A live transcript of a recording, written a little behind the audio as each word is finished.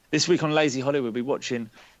This week on Lazy Hollywood, we'll be watching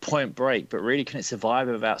Point Break, but really, can it survive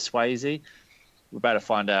without Swayze? We're about to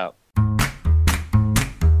find out.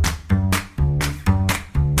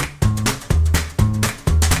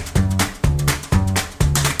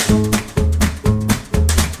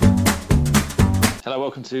 Hello,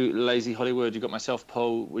 welcome to Lazy Hollywood. You've got myself,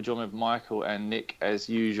 Paul. We're joined with Michael and Nick, as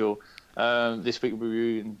usual. This week we'll be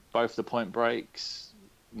reviewing both the Point Breaks.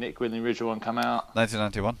 Nick, when the original one come out?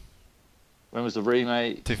 1991. When was the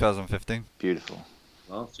remake? 2015. Beautiful.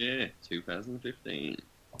 Last year, 2015. It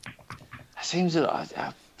seems that I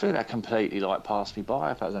feel that completely passed me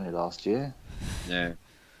by. If that was only last year. Yeah.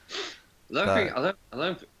 I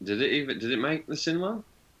don't. Did it make the cinema?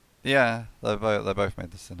 Yeah, they both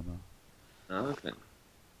made the cinema. Oh, okay.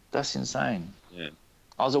 That's insane. Yeah.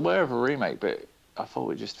 I was aware of a remake, but I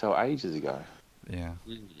thought it just felt ages ago. Yeah.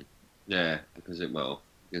 Yeah, because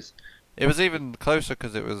it was even closer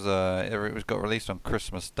because it got released on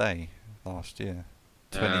Christmas Day last year.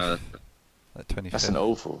 25th. That's an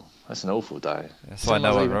awful day. That's why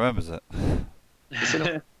no one remembers it.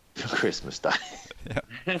 It's Christmas Day. Yeah.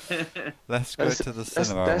 Let's go to the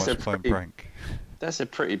cinema and watch Point Break. That's a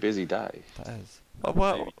pretty busy day. That is.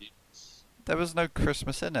 Well, there was no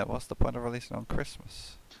Christmas in it. What's the point of releasing it on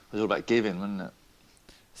Christmas? It was all about giving, wasn't it?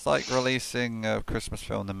 It's like releasing a Christmas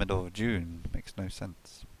film in the middle of June. Makes no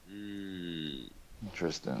sense.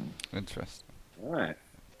 Interesting. All right.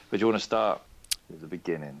 But do you want to start with the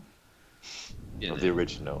beginning of the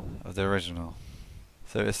original?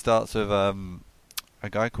 So it starts with a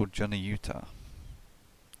guy called Johnny Utah,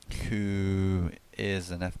 who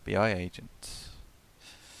is an FBI agent.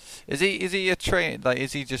 Is he a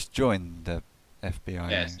is he just joined the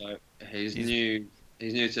FBI? Yeah, so he's new to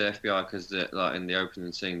the FBI because in the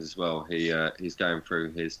opening scenes as well, he's going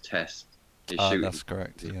through his test. That's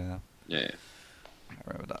correct. Yeah. Yeah. I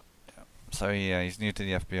remember that. Yeah. So yeah, he's new to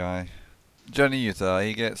the FBI. Johnny Utah.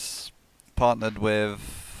 He gets partnered with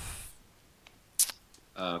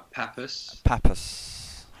Pappas.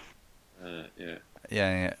 Yeah.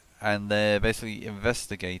 Yeah, and they're basically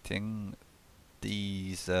investigating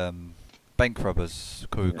these bank robbers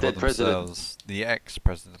who call themselves the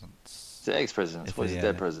ex-presidents. The ex-presidents? What is the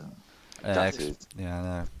dead president? Yeah, I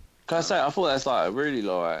know. Can I say, I thought that's a really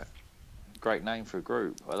great name for a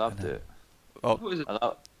group. I loved it. Oh, What is it?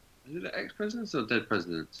 Is it the ex-presidents or dead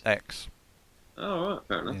presidents? Ex. Oh, right,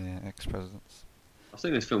 fair enough. Yeah, ex-presidents. I've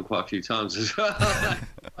seen this film quite a few times as well.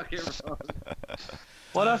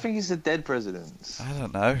 Why do I think it's the dead presidents? I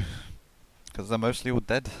don't know, because they're mostly all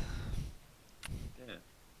dead.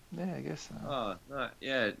 Yeah, I guess so. Oh, no,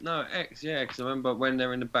 yeah, no, X, yeah, because I remember when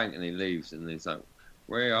they're in the bank and he leaves and he's like,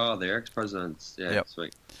 where are the ex-presidents? Yeah, Yep.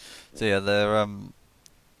 Sweet. So yeah, they're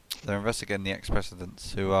investigating the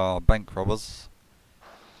ex-presidents who are bank robbers,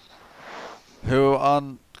 who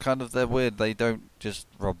aren't they're weird. They don't just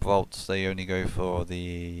rob vaults. They only go for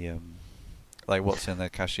the what's in their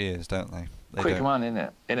cashiers, don't they? Quick one,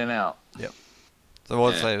 innit? In and out. Yep. So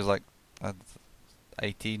I'd say it was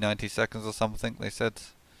 80, 90 seconds or something. They said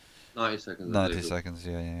 90 seconds. 90 seconds.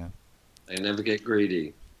 Yeah. They never get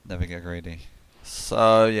greedy. Never get greedy.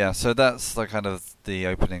 So yeah, so that's the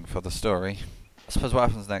opening for the story. I suppose what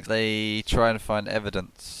happens next? They try and find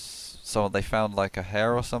evidence. So they found a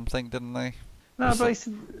hair or something, didn't they? No, but it's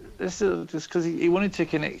just because he wanted to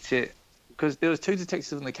connect it, because there was two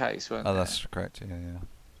detectives on the case, weren't there? Oh, that's correct. Yeah.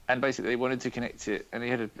 And basically, they wanted to connect it, and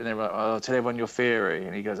and they were like, "Oh, tell everyone your theory."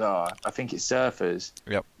 And he goes, "Oh, I think it's surfers."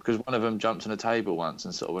 Yep. Because one of them jumped on a table once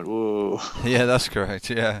and sort of went, "Whoa!" Yeah, that's correct.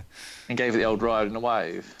 Yeah. And gave it the old ride in a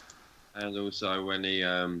wave. And also when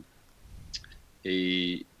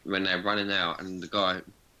when they're running out and the guy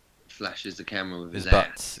flashes the camera with his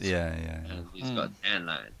butts. ass. Yeah. And he's got a tan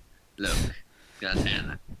line. Look, he's got a tan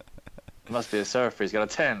line. It must be a surfer. He's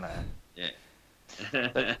got a 10 there. Yeah.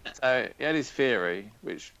 So he had his theory,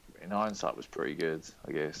 which in hindsight was pretty good,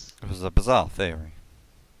 I guess. It was a bizarre theory.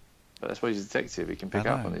 But that's why he's a detective. He can pick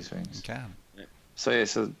up on these things. He can. So yeah,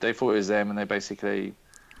 so they thought it was them, and they basically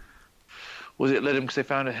led them because they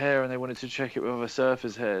found a hair and they wanted to check it with other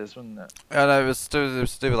surfers' hairs, wasn't it? Oh no, it was to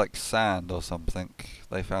do with sand or something.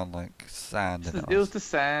 They found sand in it. It was the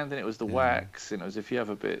sand, and it was the wax, and it was a few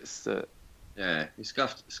other bits that. Yeah, he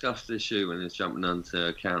scuffed his shoe when he was jumping onto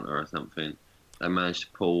a counter or something. They managed to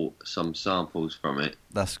pull some samples from it.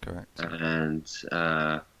 That's correct. And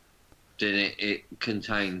then it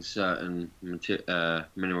contains certain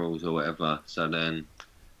minerals or whatever. So then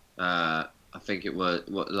I think it was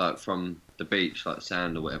from the beach,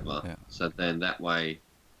 sand or whatever. Yeah. So then that way,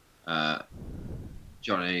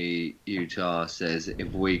 Johnny Utah says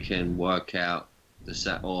if we can work out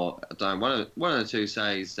one of the two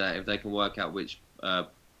says that if they can work out which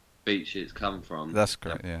beach it's come from, That's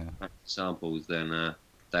great. Yeah. samples, then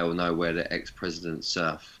they will know where the ex-president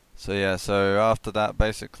surf. So yeah, so after that,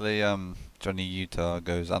 basically, Johnny Utah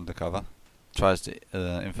goes undercover, tries to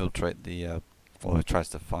infiltrate the, or tries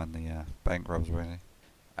to find the bank robbers really,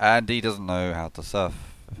 and he doesn't know how to surf,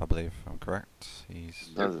 if I believe I'm correct.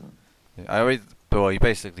 Doesn't. Well, he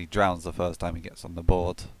basically drowns the first time he gets on the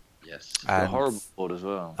board. Yes. It's a horrible board as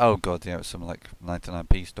well. Oh god, yeah, it was some like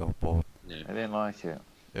 99p store board. Yeah. I didn't like it.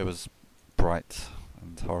 It was bright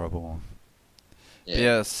and horrible. Yeah.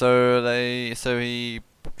 Yeah, so he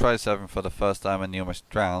tries surfing for the first time and he almost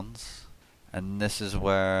drowns, and this is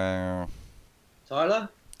where Tyler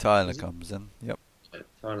Tyler Is it? comes in. Yep,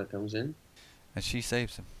 Tyler comes in. and she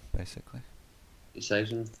saves him basically. He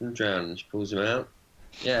saves him from drowning. She pulls him out.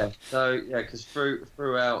 Yeah. So yeah, because through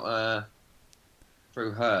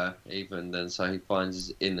her even then, so he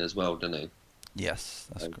finds in as well, doesn't he? Yes,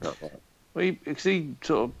 that's So correct. got that. Well, because he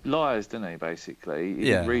sort of lies, didn't he? Basically, he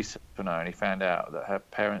Yeah. did research on her, and he found out that her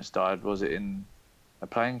parents died. Was it in a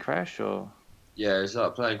plane crash or? Yeah, it's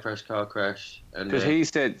like plane crash, car crash, and Because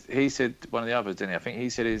he said one of the others, didn't he? I think he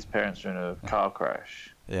said his parents were in a car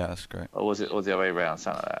crash, Yeah, that's great. or was it or the other way around,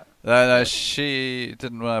 something like that. No, she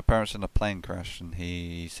didn't want her parents in a plane crash, and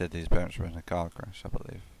he said his parents were in a car crash, I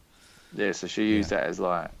believe. Yeah, so she used that as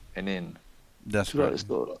like an in. That's Right, right. it's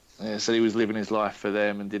got- Yeah, so he was living his life for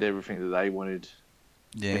them and did everything that they wanted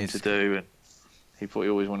Yeah, him to do, and he thought he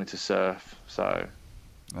always wanted to surf, so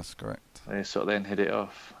that's correct. they sort of then hit it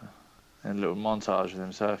off, and a little montage of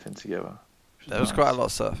them surfing together. which There was nice. quite a lot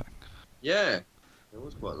of surfing. Yeah, there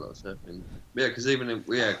was quite a lot of surfing. Yeah, because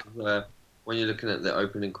when you're looking at the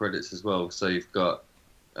opening credits as well, so you've got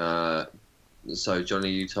so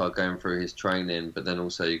Johnny Utah going through his training, but then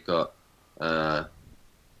also you've got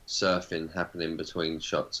surfing happening between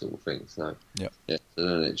shots, sort of thing. So Yep. yeah, so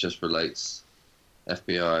then it just relates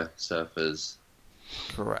FBI surfers.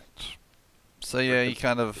 Correct. So yeah, he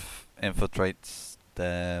kind of infiltrates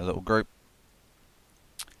their little group,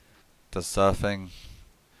 does surfing.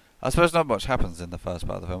 I suppose not much happens in the first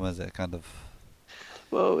part of the film, is it? Kind of.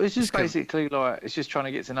 Well, it's just It's kind of- basically like it's just trying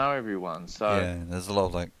to get to know everyone. So Yeah, there's a lot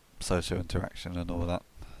of like social interaction and all that.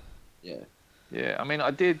 Yeah, yeah, I mean,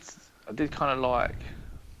 I did kind of like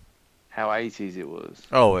how 80s it was.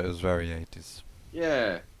 Oh, it was very 80s.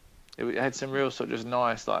 yeah, It had some real sort of just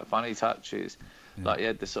nice, like funny touches. Yeah. Like you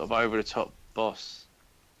had the sort of over the top boss.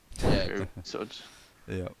 yeah. Who sort of,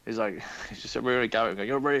 Yeah. he's like, he's just really going,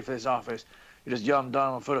 you're ready for this office. You just jumped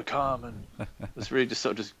down for the calm, and it's really just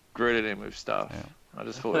sort of just grilling him with stuff. Yeah. I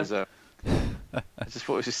just thought it was I just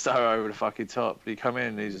thought it was just so over the fucking top. He come in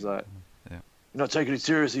and he's just like, Yeah. you're not taking it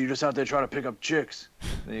seriously. You're just out there trying to pick up chicks.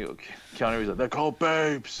 And then you got Keanu Reeves like, they're called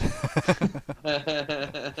babes.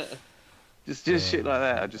 Just shit like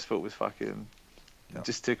that. I just thought was fucking. Yeah. It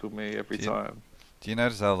just tickled me every Do you- time. Do you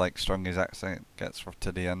notice how like strong his accent gets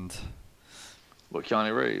to the end? What,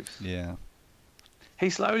 Keanu Reeves? Yeah. He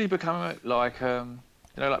slowly became like like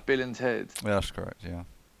Bill and Ted. Yeah, that's correct. Yeah.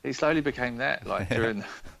 He slowly became that. Like during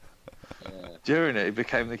during it, he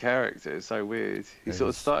became the character. It's so weird. He It sort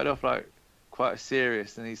of is. started off like quite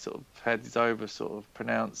serious, and he sort of had his over sort of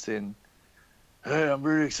pronouncing, "Hey, I'm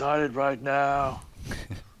really excited right now,"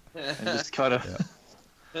 and just kind of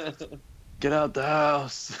get out the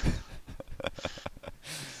house.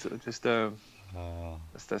 Sort of just Oh,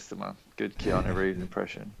 that's the man. Good Keanu Reeves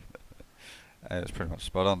impression. it was pretty much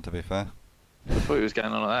spot on, to be fair. I thought he was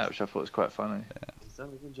going on like that, which I thought was quite funny. He's done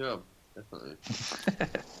a good job, definitely.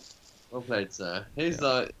 Well played, sir. He's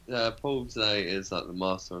like Paul today is like the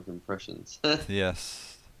master of impressions.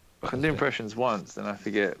 Yes. I can do impressions once, then I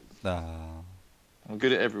forget. Ah. I'm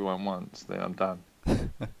good at everyone once, then I'm done.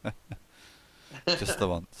 Just the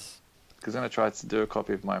once. Because then I tried to do a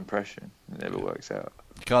copy of my impression, it never works out.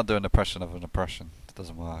 You can't do an impression of an impression. It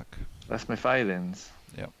doesn't work. That's my failings.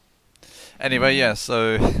 Anyway, yeah,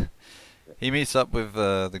 so he meets up with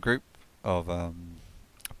the group of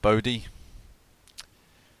Bodie,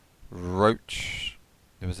 Roach,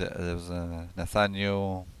 there was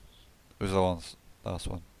Nathaniel, who was the last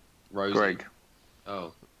one? Rosie. Greg.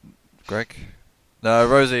 Oh, Greg? No,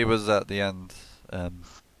 Rosie was at the end.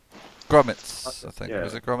 Gromit's, I think. Yeah.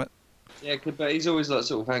 Was it Gromit? yeah, but he's always like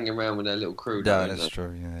sort of hanging around with their little crew. Yeah, don't that's they?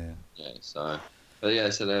 true, yeah. Yeah, so. But yeah,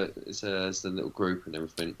 so there's the little group and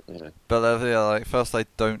everything. Yeah. But yeah, like first they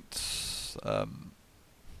don't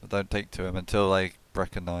take to him until they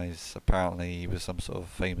recognise apparently he was some sort of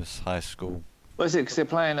famous high school. What is it? Because they're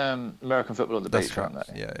playing American football on the That's beach, aren't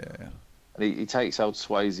correct. they? Yeah. And he takes old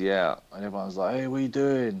Swayze out, and everyone's like, "Hey, what are you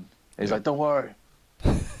doing?" And he's Yeah. like, "Don't worry,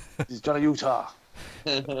 this is Johnny Utah."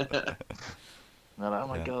 And I'm like, "Oh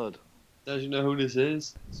my Yeah. god." Dad, you know who this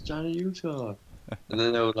is? It's Johnny Utah. And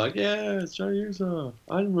then they were like, yeah, it's Johnny Utah.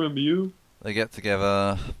 I remember you. They get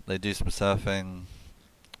together, they do some surfing,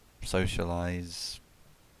 socialise.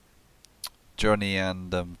 Johnny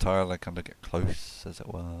and Tyler kind of get close, as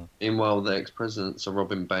it were. Meanwhile, the ex-presidents are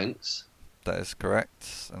robbing banks. That is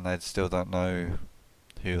correct, and they still don't know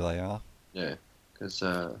who they are. Yeah, because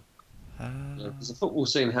the football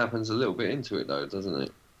scene happens a little bit into it, though, doesn't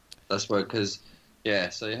it? That's where, because, yeah,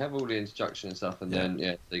 so you have all the introduction and stuff, and then,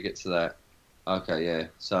 yeah, they get to that. Okay, yeah,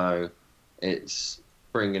 so it's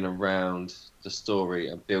bringing around the story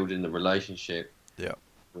and building the relationship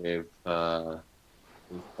with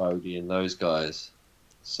Bodie and those guys.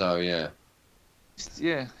 So, yeah.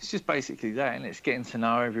 It's just basically that, and it's getting to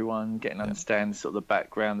know everyone, getting to understand sort of the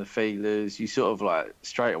background, the feelers. You sort of like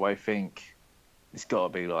straight away think it's got to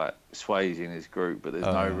be like Swayze in his group, but there's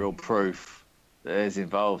no real proof that there's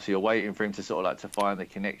involved. So you're waiting for him to sort of like to find the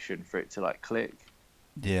connection for it to like click.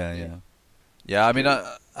 Yeah. I mean,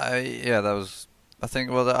 that was. I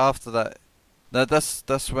think. Well, after that,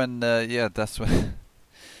 that's when. That's when.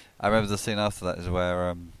 I remember the scene after that is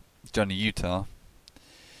where Johnny Utah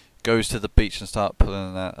goes to the beach and starts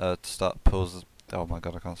pulls. Oh my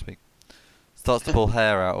god, I can't speak. Starts to pull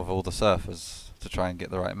hair out of all the surfers to try and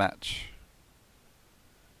get the right match.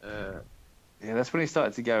 Yeah, that's when he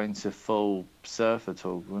started to go into full surfer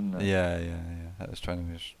talk, wasn't it? Yeah. That was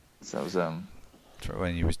trying to. So that was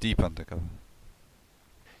when he was deep undercover.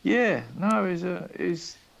 Yeah, no, it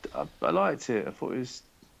was. I liked it. I thought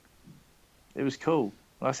it was cool.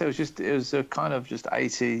 Like I said, it was a kind of just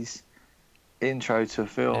 80s intro to a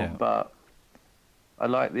film, but I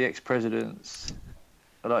like the ex-presidents.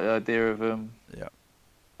 I like the idea of them. Yeah.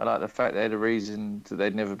 I like the fact they had a reason that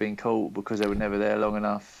they'd never been caught because they were never there long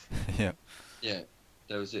enough. Yeah. Yeah,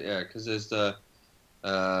 there was it. Yeah, because there's the,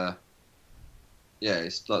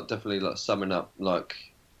 it's like definitely like summing up like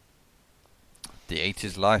the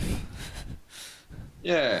 80s life.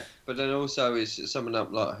 Yeah, but then also it's summing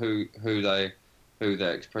up like who the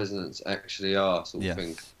ex-presidents actually are, sort of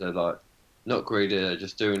thing. They're like not greedy, they're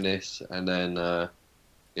just doing this, and then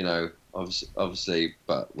obviously,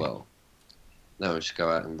 but well, no one should go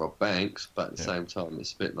out and rob banks, but at the same time,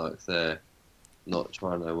 it's a bit like they're not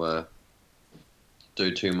trying to do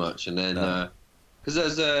too much, and then because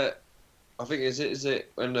there's I think is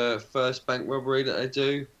it when the first bank robbery that they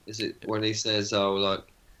do? Is it when he says, "Oh, like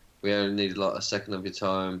we only need like a second of your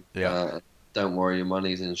time. Don't worry, your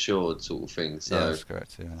money's insured," sort of thing. So that's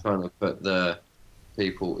correct. Yeah, trying to put the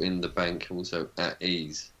people in the bank also at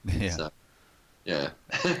ease. Yeah. So, yeah.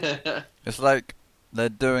 It's like they're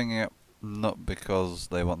doing it not because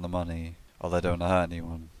they want the money or they don't hurt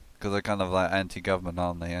anyone, because they're kind of like anti-government,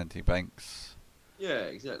 aren't they? Anti-banks. Yeah,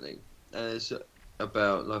 exactly. And it's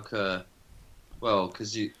about like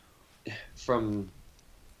because from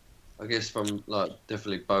like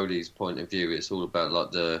definitely Bodhi's point of view, it's all about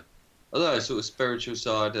like sort of spiritual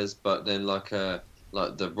side but then like the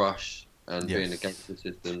rush and being against the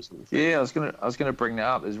system. Sort of thing. Yeah, I was gonna bring that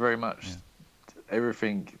up. There's very much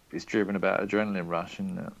everything is driven about adrenaline rush,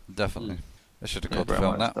 and definitely. They should have called the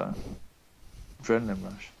film that. Adrenaline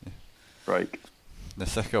rush. Yeah. Break. The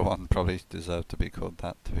second one probably deserved to be called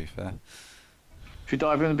that, to be fair. Should we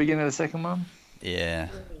dive in the beginning of the second one? Yeah.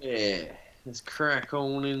 Yeah. Let's crack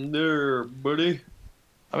on in there, buddy.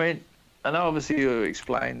 I mean, I know obviously you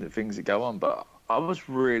explained the things that go on, but I was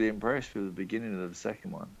really impressed with the beginning of the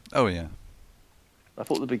second one. Oh, yeah. I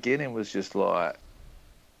thought the beginning was just like,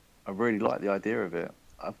 I really liked the idea of it.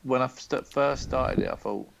 When I first started it, I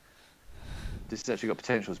thought, this has actually got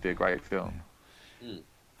potential to be a great film. Yeah.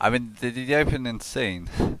 I mean, the opening scene,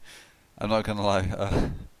 I'm not going to lie,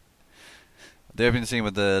 the opening scene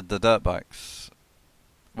with the dirt bikes,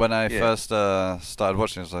 when I first started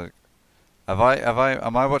watching, I was like,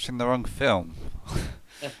 am I watching the wrong film?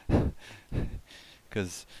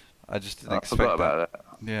 Because I just didn't expect forgot about that.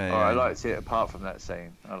 Yeah. I liked it apart from that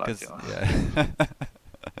scene. I liked it. Yeah.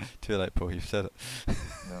 Too late, Paul. You've said it.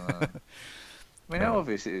 No. I mean, how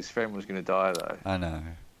obvious his friend was going to die, though. I know.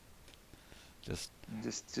 Just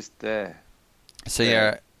there.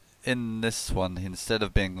 So in this one, instead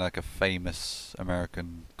of being like a famous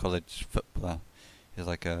American college footballer, he's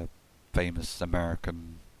like a famous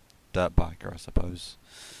American dirt biker, I suppose.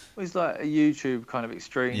 Well, he's like a YouTube kind of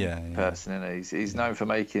extreme person, and he's known for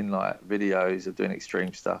making like videos of doing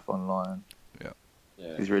extreme stuff online.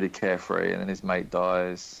 Yeah. He's really carefree, and then his mate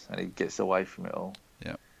dies, and he gets away from it all.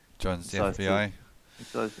 Yeah. Joins the FBI.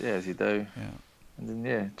 As you do. Yeah. And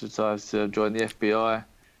then decides to join the FBI,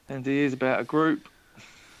 and he is about a group.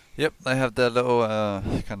 Yep, they have their little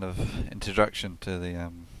kind of introduction to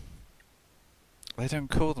the They don't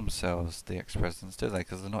call themselves the ex-presidents, do they?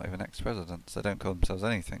 Because they're not even ex-presidents. They don't call themselves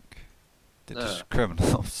anything. They're No. just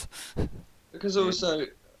criminals. Because also,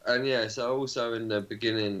 and yeah, so also in the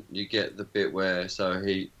beginning you get the bit where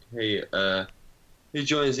he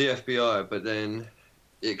joins the FBI, but then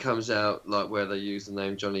it comes out like where they use the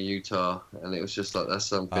name Johnny Utah, and it was just like that's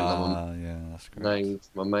something that Yeah, that's great.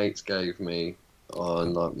 my mates gave me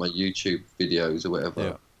on like my YouTube videos or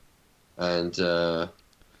whatever, Yeah. and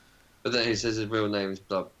but then he says his real name's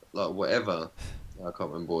blah, like whatever. I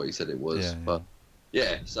can't remember what he said it was, Yeah, but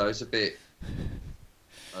yeah, so it's a bit.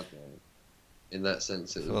 I don't know. In that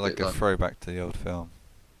sense, it was Sort of like a throwback to the old film.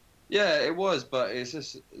 Yeah, it was, but it's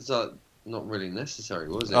like not really necessary,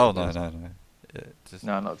 was it? Oh no. Yeah, just,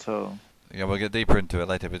 No, not at all. yeah, we'll get deeper into it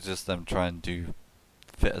later, but just them trying to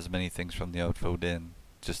fit as many things from the old film in,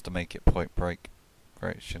 just to make it Point Break,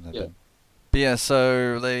 where it shouldn't have been. But yeah,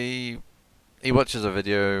 so he watches a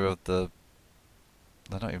video of they're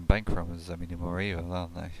not even bank robbers anymore either,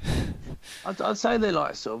 aren't they? I'd say they're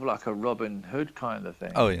like sort of like a Robin Hood kind of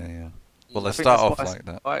thing. Oh yeah. Well, they I think start that's off why like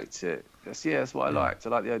that. I liked it. That's what I Yeah. liked. I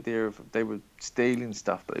like the idea of they were stealing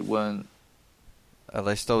stuff, but they weren't.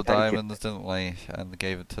 They stole Take it. diamonds, didn't they? And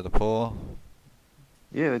gave it to the poor.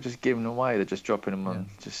 Yeah, they're just giving them away. They're just dropping them on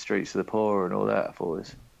just streets of the poor and all that. I thought it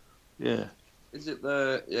was. Yeah. Is it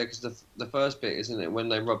because the first bit, isn't it, when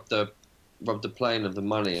they rob the plane of the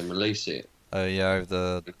money and release it? Oh yeah, over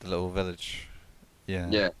the little village. Yeah.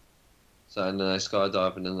 Yeah. So and then they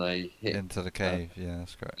skydive and then they hit Into the cave. Yeah,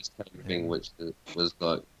 that's correct. this cave thing, which was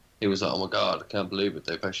like he was like, oh my god, I can't believe it,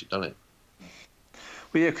 they've actually done it.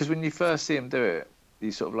 Well, yeah, because when you first see him do it,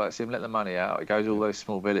 you sort of like see him let the money out. It goes all those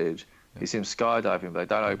small village. You see him skydiving, but they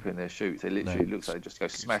don't open their chutes. They literally, it looks like they just go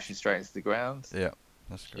smashing straight into the ground. Yeah,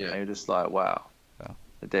 that's correct. Yeah. And you're just like, wow, Yeah.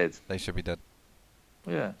 they're dead. They should be dead.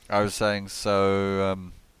 Yeah. I was saying, so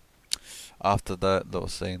after that little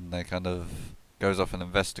scene, they kind of goes off and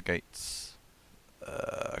investigates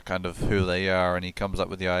kind of who they are, and he comes up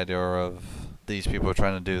with the idea of these people are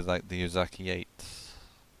trying to do like the Uzaki 8.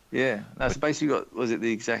 Yeah. That's basically got, was it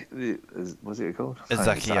called?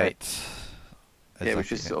 Uzaki 8. Yeah,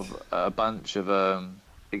 which is sort of a bunch of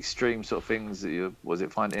extreme sort of things that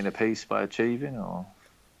find inner peace by achieving, or?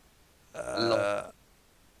 It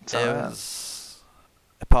Something like that. was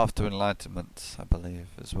a path to enlightenment, I believe,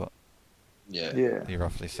 is what Yeah. he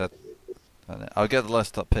roughly said. And I'll get the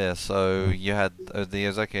list up here. So you had the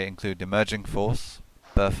Uzaki include Emerging Force,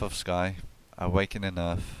 Birth of Sky, Awakening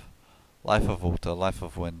Earth, Life of Water, Life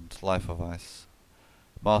of Wind, Life of Ice,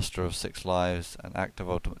 Master of Six Lives, and Act of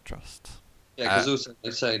Ultimate Trust. Yeah, because also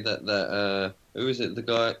they say that who is it? The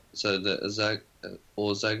guy, so the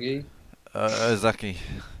Ozagi. Ozaki.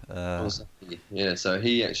 Ozaki. Yeah, so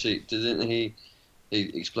he actually didn't he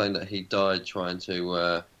explained that he died trying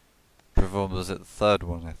to. Performed, was it the third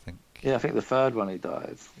one, I think? Yeah, I think the third one he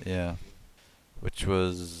died. Yeah. Which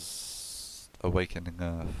was Awakening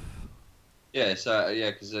Earth. Yeah, so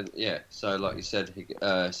so like you said,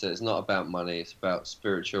 so it's not about money; it's about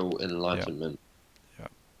spiritual enlightenment.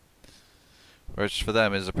 Which for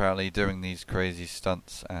them is apparently doing these crazy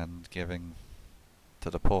stunts and giving to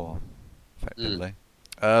the poor, effectively.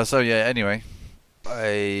 So yeah, anyway,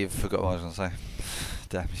 I forgot what I was going to say.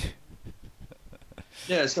 Damn you.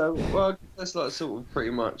 Yeah, so well, that's like sort of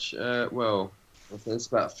pretty much. Well, I think it's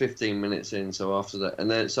about 15 minutes in. So after that, and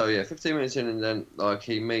then 15 minutes in, and then like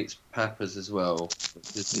he meets Pappas as well.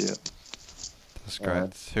 Yeah. That's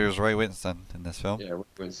great. Who's Ray Winston in this film? Yeah, Ray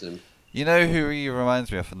Winston. You know who he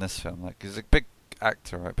reminds me of in this film? Like, he's a big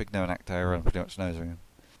actor, right? Big known actor. Everyone pretty much knows him.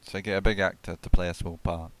 So you get a big actor to play a small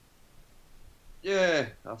part. Yeah,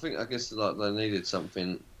 I guess like they needed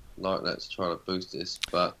something like that to try to boost this,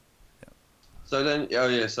 but. So then,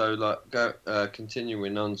 so like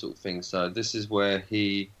continuing on sort of thing. So this is where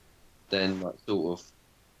he then like sort of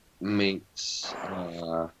meets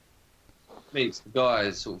the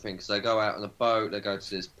guys sort of thing. Because they go out on a boat, they go to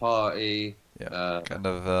this party. Yeah,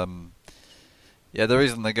 the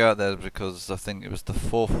reason they go out there is because I think it was the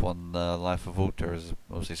fourth one, Life of Water, is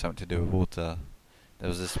obviously something to do with water. There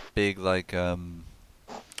was this big like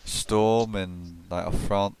storm in like off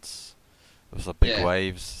France. It was like big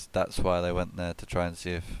waves. That's why they went there, to try and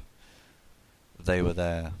see if they were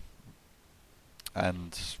there.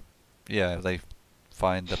 And yeah, they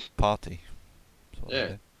find a party.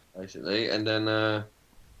 Yeah, basically. And then,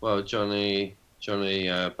 Johnny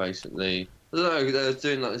basically, I don't know, they were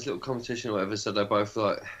doing like this little competition or whatever. So they both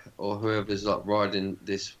like, or whoever's like riding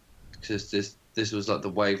this, because this was like the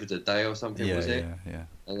wave of the day or something, was it? Yeah.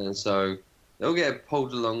 And then so they'll get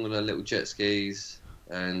pulled along on their little jet skis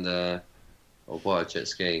and. Or by a jet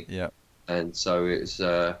ski. Yeah. And so it's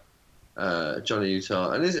Johnny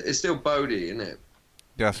Utah, and it's still Bodie, isn't it?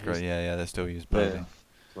 That's great. Yeah, they still use Bodhi. Yeah.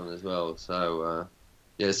 One as well. So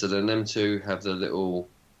so then them two have the little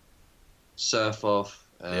surf off,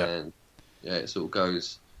 and it sort of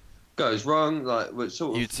goes wrong. Like which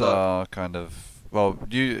sort of Utah kind of. Well,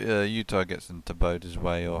 Utah gets into Bodhi's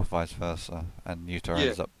way, or vice versa, and Utah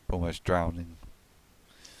ends up almost drowning.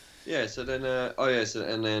 Yeah. So then,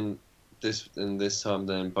 and then this time,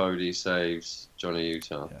 then Bodhi saves Johnny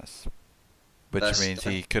Utah. Yes. Which means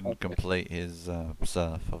he couldn't complete his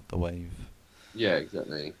surf of the wave. Yeah,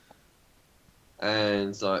 exactly.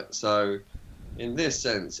 And so, in this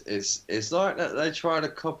sense, it's like that they try to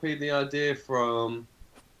copy the idea from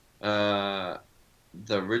the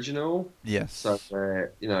original. Yes. So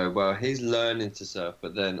well, he's learning to surf,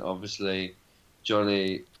 but then obviously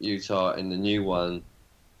Johnny Utah in the new one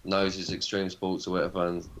knows his extreme sports or whatever,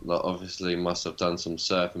 and obviously must have done some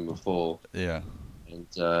surfing before. Yeah. And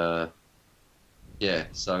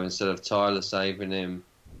so instead of Tyler saving him,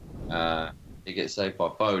 he gets saved by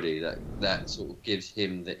Bodhi. That sort of gives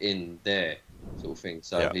him the in there sort of thing.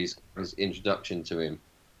 So he's his introduction to him.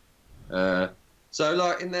 So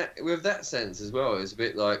like with that sense as well, it's a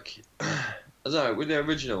bit like I don't know. With the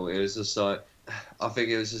original, it was just like I think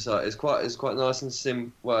it was just like it's quite nice and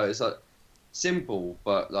simple. Well, it's like simple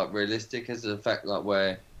but like realistic as the fact like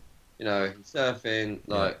where he's surfing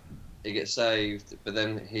like. He gets saved, but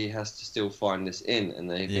then he has to still find this in, and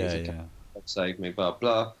then he thinks he can save me, blah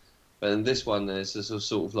blah. But in this one, there's this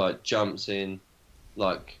sort of like jumps in,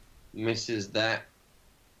 like misses that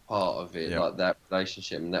part of it, like that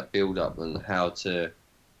relationship and that build up, and how to,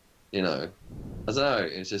 I don't know.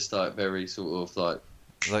 It's just like very sort of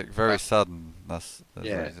like very sudden. That's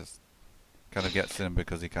yeah. He just kind of gets in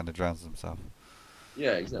because he kind of drowns himself.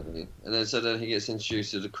 Yeah, exactly. And then he gets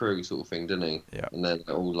introduced to the crew sort of thing, doesn't he? Yeah. And then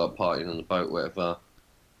they're all like partying on the boat, whatever.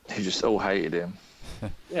 They just all hated him.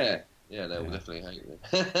 Yeah, they all definitely hated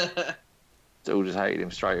him. They all just hated him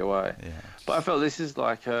straight away. Yeah. But I felt this is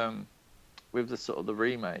like with the sort of the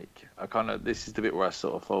remake. This is the bit where I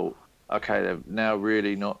sort of thought, okay, they've now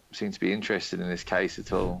really not seem to be interested in this case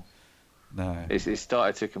at all. No. It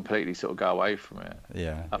started to completely sort of go away from it.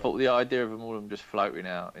 Yeah. I thought the idea of them all just floating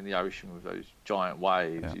out in the ocean with those giant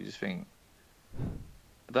waves, you just think,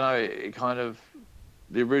 I don't know, it kind of,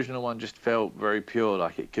 the original one just felt very pure,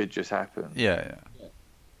 like it could just happen. Yeah.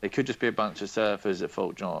 It could just be a bunch of surfers that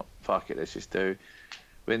thought, you know what, fuck it, let's just do.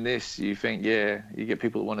 But in this, you think, you get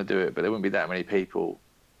people that want to do it, but there wouldn't be that many people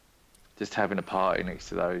just having a party next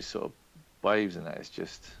to those sort of waves and that. It's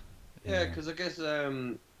just... Yeah, because I guess...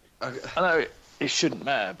 I know it shouldn't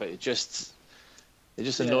matter, but it just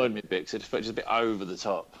annoyed me a bit because it felt just a bit over the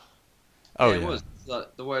top. Oh, it was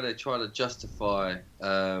like the way they try to justify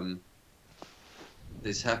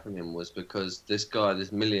this happening was because this guy,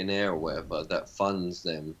 this millionaire or whatever, that funds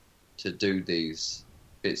them to do these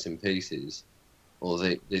bits and pieces, or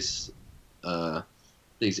these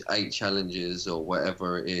 8 challenges or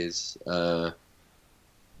whatever it is. So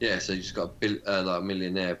you just got a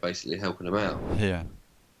millionaire basically helping them out. Yeah.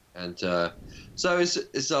 And so it's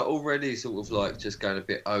like already sort of like just going a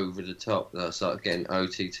bit over the top. That's like getting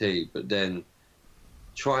OTT, but then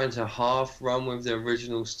trying to half run with the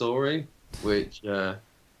original story, which yeah.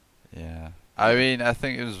 I mean, I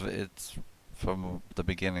think it's from the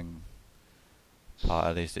beginning part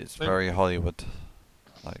at least. It's very Hollywood.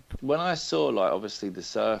 Like when I saw obviously the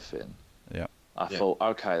surfing, I thought,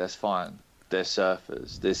 okay, that's fine. They're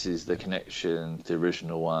surfers. This is the connection to the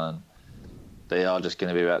original one. They are just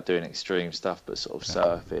going to be about doing extreme stuff, but sort of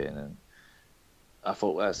surfing. And I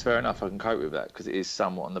thought, well, that's fair enough. I can cope with that because it is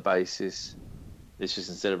somewhat on the basis. It's just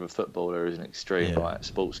instead of a footballer, is an extreme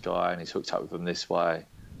sports guy, and he's hooked up with them this way.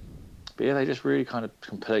 But they just really kind of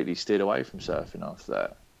completely steered away from surfing after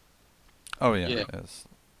that. Oh yeah. Yes.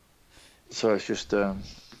 So it's just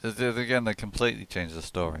again, they completely changed the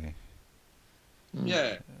story.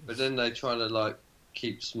 Yeah, but then they try to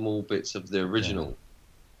keep small bits of the original.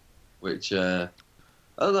 Which I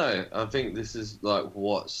don't know. I think this is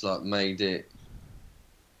what's made it.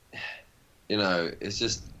 It's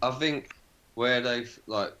just I think where they've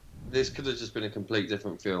this could have just been a complete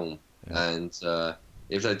different film, and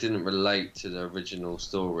if they didn't relate to the original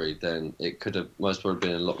story, then it could have most probably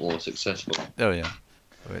been a lot more successful. Oh yeah,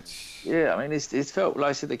 I mean it felt like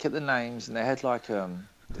I said they kept the names and they had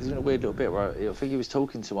there's been a weird little bit where I think he was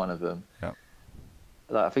talking to one of them. Yeah.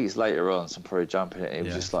 I think it's later on, so I'm probably jumping it. He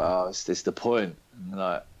was just like, "Oh, it's the point."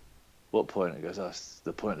 And what point? He goes, "Oh, it's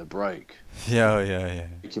the point of the break." Yeah.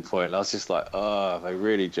 Good point. And I was just like, "Oh, they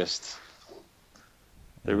really just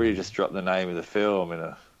dropped the name of the film in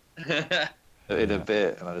a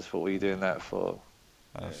bit." And I just thought, "What are you doing that for?"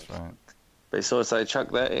 That's right. They sort of say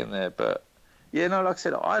chuck that in there, but yeah, no, like I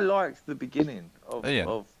said, I liked the beginning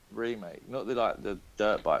of remake, not the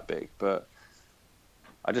dirt bike bit, but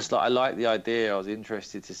I like the idea. I was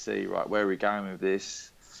interested to see right where we're going with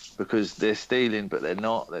this, because they're stealing, but they're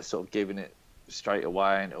not. They're sort of giving it straight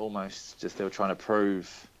away, and almost just they were trying to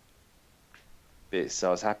prove bits. So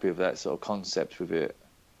I was happy with that sort of concept with it.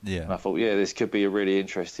 Yeah. And I thought, yeah, this could be a really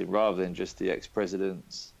interesting, rather than just the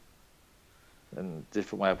ex-presidents and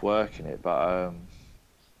different way of working it. But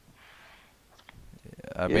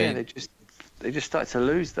I mean, they just started to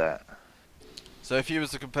lose that. so if you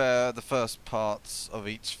was to compare the first parts of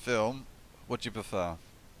each film, what do you prefer?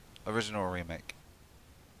 Original or remake?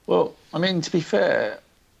 Well, I mean, to be fair,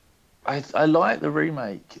 I like the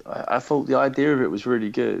remake. I thought the idea of it was really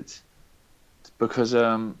good, because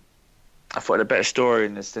I thought it had a better story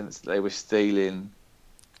in the sense that they were stealing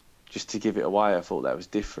just to give it away. I thought that was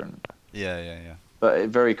different. Yeah. But it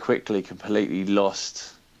very quickly completely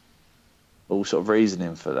lost all sort of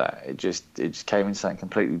reasoning for that. It just came into something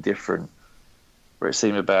completely different, where it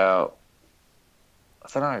seemed about,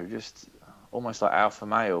 I don't know, just almost like alpha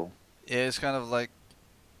male. Yeah, it's kind of like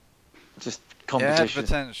Just it had competition.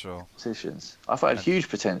 potential. Competitions. I thought it had huge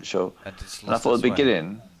potential. And, just And I lost thought at its the way.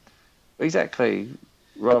 beginning, exactly,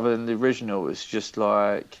 rather than the original, it's just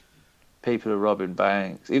like people are robbing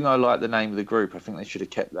banks. Even though I like the name of the group, I think they should have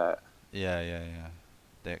kept that. Yeah.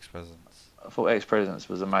 The ex-presidents. I thought Ex-Presidents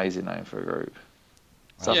was an amazing name for a group.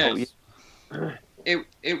 So Yeah. I thought,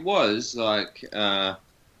 It was like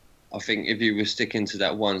I think if you were sticking to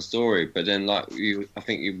that one story, but then like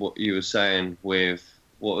what you were saying with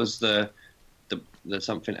what was the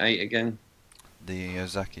something 8 again? The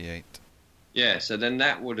Ozaki 8. Yeah, so then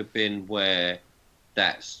that would have been where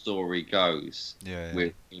that story goes Yeah.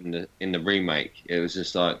 with in the remake. It was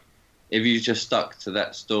just like if you just stuck to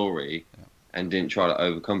that story and didn't try to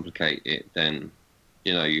overcomplicate it, then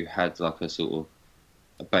you had like a sort of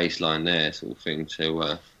a baseline there, sort of thing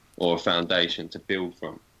to or a foundation to build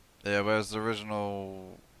from. Yeah, whereas the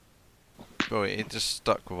original, well, it just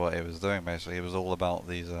stuck with what it was doing basically. It was all about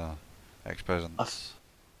these ex-presidents.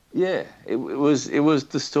 yeah, it was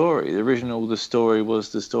the story. The story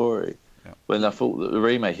was the story. Yeah. When I thought that the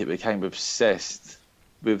remake, it became obsessed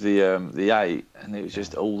with the 8, and it was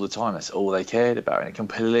just all the time. That's all they cared about, and it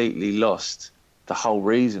completely lost the whole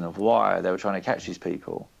reason of why they were trying to catch these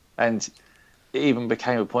people. And it even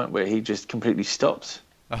became a point where he just completely stopped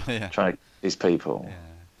Oh yeah. trying to catch these people. Yeah.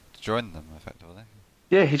 Join them effectively.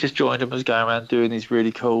 Yeah, he just joined them, was going around doing these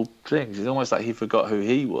really cool things. It's almost like he forgot who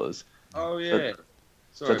he was. Oh yeah.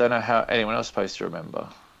 So I don't know how anyone else is supposed to remember.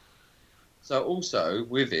 So also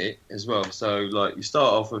with it as well. So like you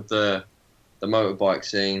start off with the motorbike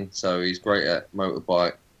scene. So he's great at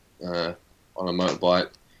motorbike on a motorbike.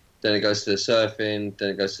 Then it goes to the surfing. Then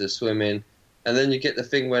it goes to the swimming, and then you get the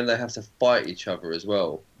thing when they have to fight each other as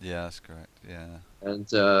well. Yeah, that's correct. Yeah. And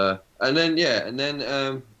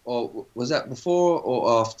then or was that before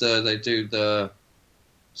or after they do the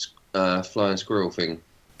flying squirrel thing?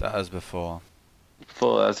 That was before.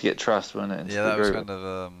 Before that was to get trust, wasn't it? into Yeah, the that was group.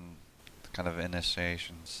 kind of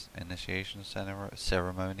initiation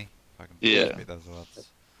ceremony. If I can Yeah. speak those words.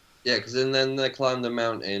 Yeah, because then they climb the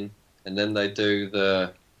mountain, and then they do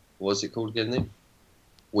the what's it called again? Nick?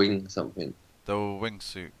 Wing something. The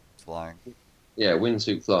wingsuit flying. Yeah,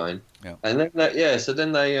 wingsuit flying. Yeah. And then so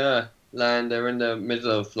then they land. They're in the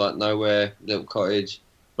middle of like nowhere, little cottage,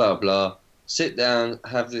 blah blah. Sit down,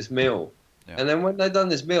 have this meal. Yeah. And then when they done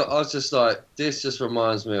this meal, I was just like, this just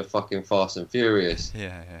reminds me of fucking Fast and Furious.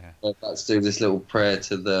 Yeah. Like, let's do this little prayer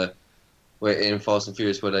to we're in Fast and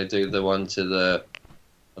Furious where they do the one to the,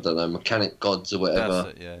 I don't know, mechanic gods or whatever.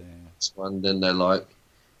 That's it. Yeah. This one, then they're like,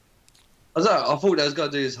 I thought they was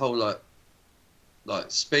gonna do this whole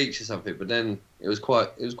like speech or something, but then it was quite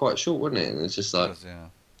short, wasn't it? And it's just like, Yeah.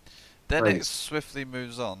 Then Right. it swiftly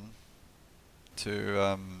moves on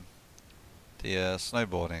to the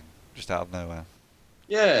snowboarding just out of nowhere.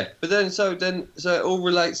 yeah. But then so it all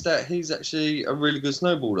relates that he's actually a really good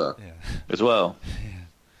snowboarder. Yeah. as well. Yeah.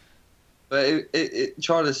 But it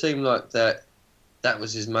tried to seem like that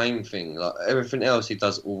was his main thing. Like everything else he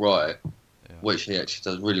does all right, Yeah. which he actually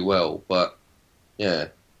does really well. But yeah,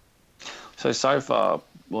 So far,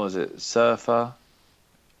 what was it? Surfer,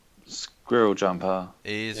 squirrel jumper,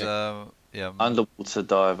 He's Yeah. underwater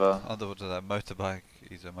diver, underwater that motorbike.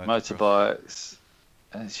 He's a motorbikes,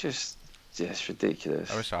 and it's just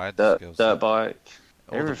ridiculous. I wish I had the skills. Dirt bike,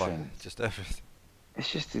 All the everything. bike, just everything. It's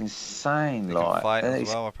just insane. He like can fight and as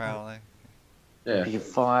it's- well, apparently. yeah. He can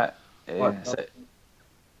fight. Yeah. Fight.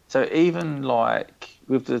 So even like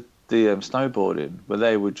with the snowboarding, where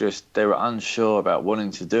they were unsure about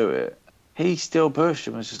wanting to do it. He still pushed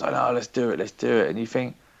them and was just like, no, let's do it. And you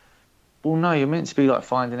think, well, no, you're meant to be like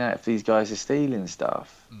finding out if these guys are stealing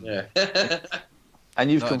stuff. Yeah. And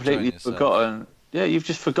you've Not completely enjoying yourself. forgotten. Yeah, you've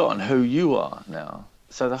just forgotten who you are now.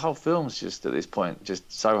 So the whole film's just at this point just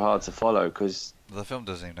so hard to follow because, The film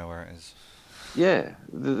doesn't even know where it is. yeah,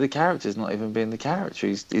 the character's not even being the character.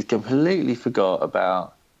 He's completely forgot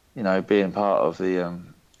about, being part of the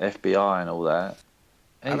FBI and all that.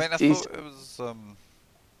 I mean, I thought it was.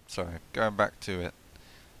 Sorry, going back to it.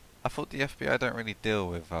 I thought the FBI don't really deal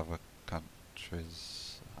with other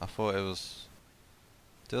countries. I thought it was.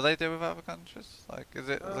 Do they deal with other countries? Like, is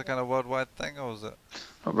it a kind of worldwide thing, or is it?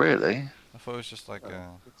 Not really. I thought it was just like.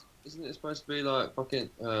 Isn't it supposed to be like fucking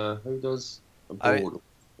who does I- abroad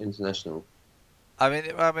international? I mean,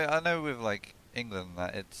 I know with like England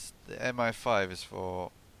that it's the MI5 is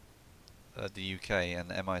for the UK and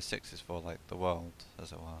the MI6 is for like the world,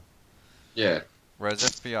 as it were. Yeah. Whereas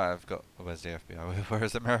FBI, I've got. Where's the FBI?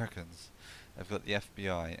 Whereas Americans, I've got the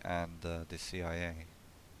FBI and the CIA.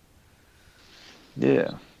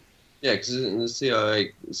 Yeah. Yeah, because the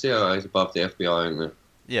CIA is above the FBI, isn't it?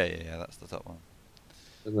 Yeah, that's the top one.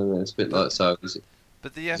 And then it's a bit like so.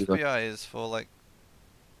 But the Is it like- FBI is for like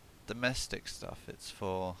domestic stuff. It's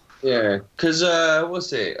for Yeah, because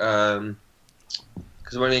what's it?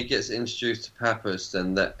 Because when he gets introduced to Pappas,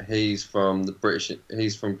 then that he's from the British.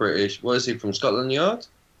 He's from British. What is he from Scotland Yard?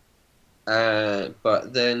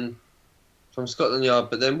 But then from Scotland Yard.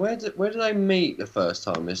 But then where do they meet the first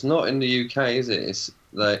time? It's not in the UK, is it? It's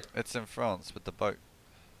like it's in France with the boat.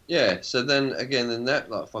 yeah. So then again, then that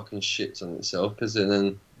like fucking shits on itself because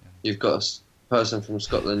then you've got a person from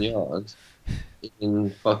Scotland Yard in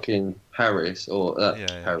fucking Paris or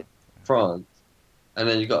Paris, France. And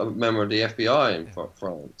then you've got a member of the FBI in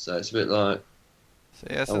France, so it's a bit like... So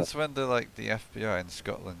yeah, since when do like the FBI and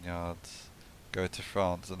Scotland Yard go to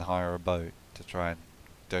France and hire a boat to try and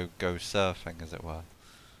go surfing, as it were?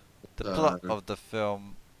 The plot of the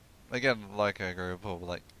film, again, like I agree with Paul,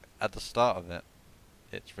 like at the start of it,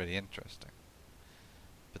 it's really interesting,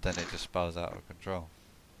 but then it just spirals out of control.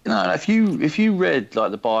 If you read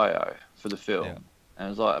like the bio for the film, Yeah. and it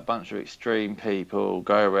was like a bunch of extreme people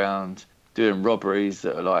go around doing robberies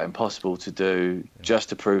that are like impossible to do just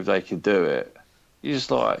to prove they could do it. You're just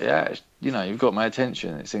like, yeah, you've got my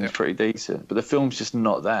attention. It seems pretty decent, but the film's just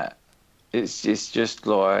not that. It's just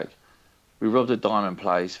like we robbed a diamond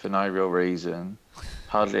place for no real reason.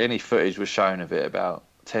 Hardly any footage was shown of it. About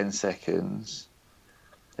 10 seconds.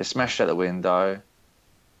 They smashed out the window,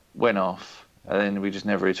 went off, and then we just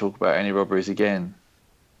never really talk about any robberies again.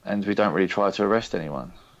 And we don't really try to arrest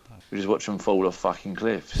anyone. We just watch them fall off fucking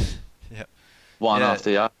cliffs. Yep. One Yeah. after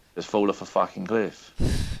the other, just fall off a fucking cliff.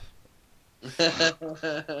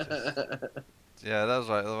 Yeah, that was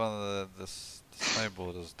right. One of the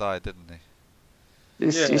snowboarders died, didn't he?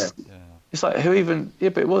 It's, Yeah. it's, Yeah. it's like who even? Yeah,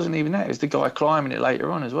 but it wasn't even that. It was the guy climbing it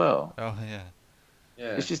later on as well. Oh yeah.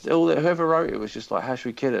 Yeah. It's just whoever wrote it was just like, how should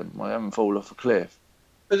we kill him? Well, have him fall off a cliff.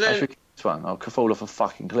 But How should then, we kill this one? Oh, could fall off a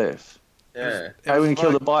fucking cliff. yeah. How was we kill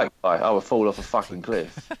like- the bike guy? Oh, we'll fall off a fucking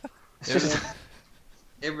cliff. It's It was- just,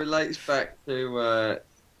 It relates back to,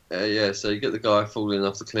 yeah, so you get the guy falling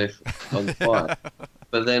off the cliff on the bike.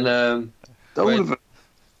 But then, all Wait. of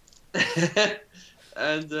it.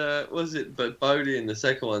 and was it? But Bodie in the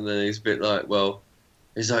second one, then he's a bit like, well,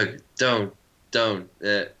 he's like, don't.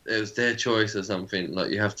 It was their choice or something. Like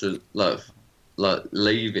you have to like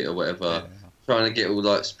leave it or whatever. Yeah. Trying to get all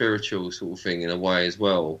like spiritual sort of thing in a way as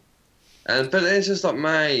well. But it's just like,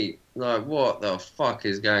 mate, like what the fuck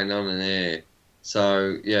is going on in here?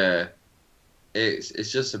 So yeah, it's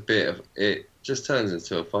just a bit of it. Just turns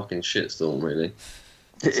into a fucking shitstorm, really.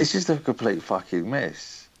 It's just a complete fucking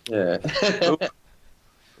mess. Yeah.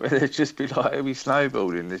 Where there'd just be like, it'd be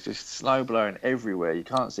snowboarding, there's just snow blowing everywhere, you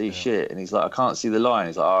can't see shit, and he's like, I can't see the line,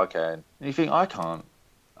 he's like, oh, okay. And you think, I can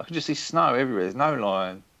just see snow everywhere, there's no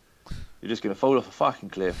line, you're just going to fall off a fucking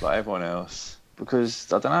cliff like everyone else,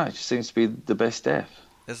 because, I don't know, it just seems to be the best death,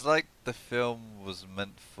 It's like the film was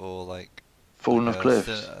meant for like falling like off cliffs.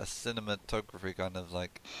 a cinematography kind of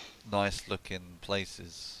like nice looking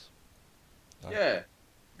places. Like, Yeah.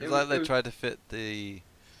 It's like they tried to fit the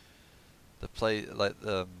play like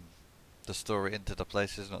the story into the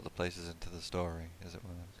places, not the places into the story, as it were.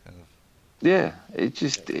 Kind of. Yeah, it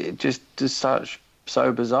just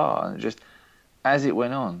so bizarre, and just, as it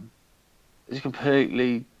went on, it's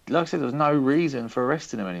completely, like I said, there was no reason for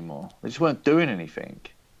arresting him anymore, they just weren't doing anything.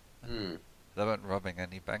 Hmm. They weren't robbing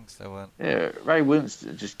any banks. They weren't. Yeah, Ray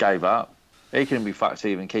Winston just gave up. He couldn't be fucked to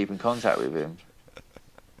even keep in contact with him.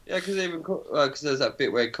 Yeah, because there's that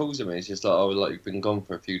bit where he calls him and he's just like, oh, like you've been gone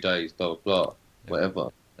for a few days, blah, blah, blah, whatever.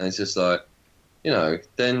 And it's just like,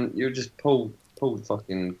 then you'll just pull the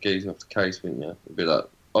fucking geezer off the case, wouldn't you? It'd be like,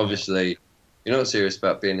 obviously, you're not serious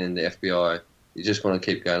about being in the FBI. You just want to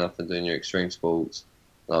keep going up and doing your extreme sports.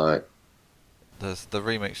 Like, The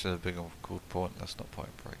remake should have been called Pointless, not Point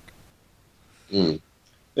Break.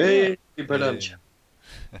 Hey,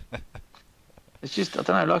 It's just, I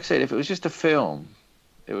don't know, like I said, if it was just a film,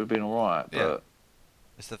 it would have been alright, but... Yeah.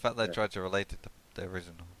 It's the fact they tried to relate it to the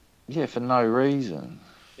original. Yeah, for no reason.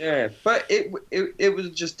 Yeah, but it was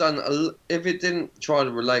just done. If it didn't try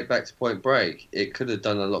to relate back to Point Break, it could have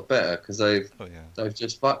done a lot better because they've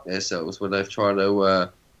just fucked themselves when they've tried to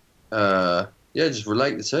just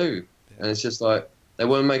relate the two, and it's just like they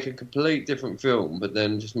want to make a complete different film, but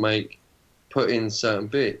then just put in certain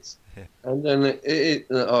bits, and then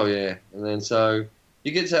and then so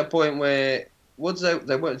you get to that point where.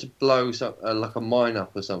 They wanted to blow like a mine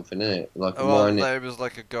up or something, innit? Like a mine. There was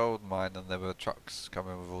like a gold mine, and there were trucks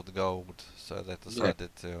coming with all the gold. So they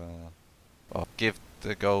decided to give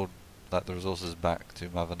the gold, like the resources, back to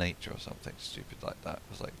Mother Nature or something stupid like that. It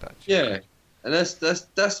was like that. Yeah, and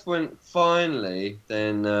that's when finally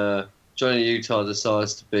then Johnny Utah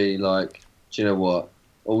decides to be like, do you know what?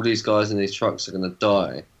 All these guys in these trucks are gonna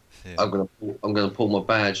die. Yeah. I'm gonna pull my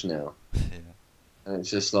badge now. Yeah. And it's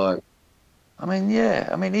just like. I mean,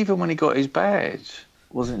 even when he got his badge,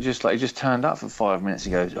 it wasn't just like he just turned up for 5 minutes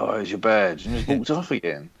and goes, "Oh, here's your badge," and just walked off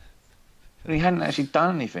again. And he hadn't actually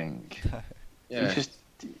done anything. Yeah.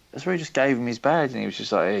 That's where he just gave him his badge, and he was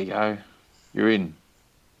just like, "Here you go, you're in.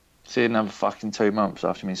 See you another fucking 2 months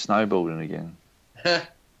after me snowboarding again."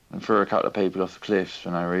 And threw a couple of people off the cliffs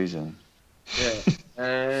for no reason.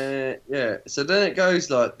 Yeah. Yeah. So then it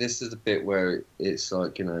goes like this is the bit where it's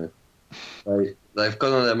like they've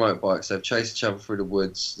gone on their motorbikes. They've chased each other through the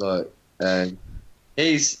woods, and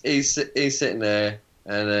he's sitting there,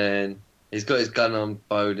 and then he's got his gun on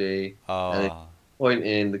Bodhi, and he's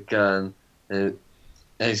pointing the gun, and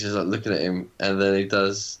he's just like looking at him, and then he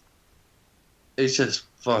just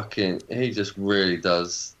really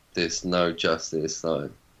does this no justice, So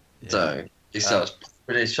he starts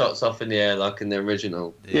putting his shots off in the air like in the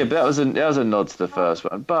original. Yeah, but that was a nod to the first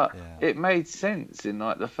one, but it made sense in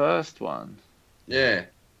like the first one. Yeah.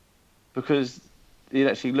 Because he'd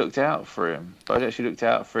actually looked out for him. But actually looked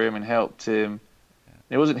out for him and helped him.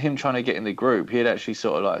 It wasn't him trying to get in the group. He had actually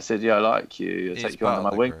sort of like said, "Yeah, I like you. I'll take you under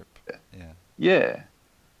my wing." Yeah.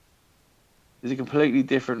 There's a completely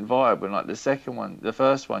different vibe. When like the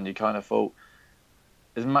first one, you kind of thought,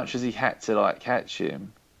 as much as he had to like catch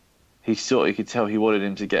him, you could tell he wanted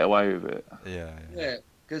him to get away with it. Yeah.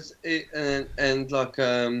 Because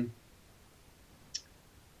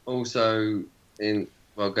also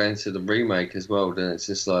going to the remake as well, then it's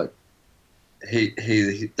just like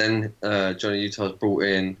then Johnny Utah's brought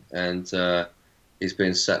in and he's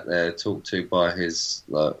being sat there talked to by his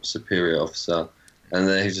like superior officer, and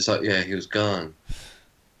then he's just like, yeah, he was gone.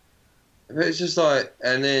 But it's just like,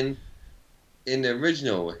 and then in the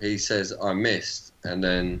original he says, "I missed," and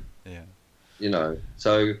then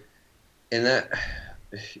so in that,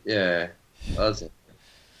 it was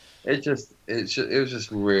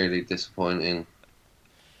just really disappointing.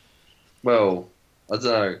 Well, I don't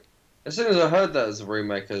know. As soon as I heard that as a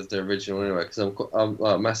remake of the original, anyway, because I'm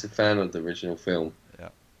like, a massive fan of the original film.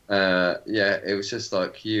 It was just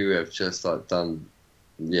like you have just like done.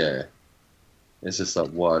 Yeah, it's just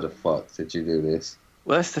like, why the fuck did you do this?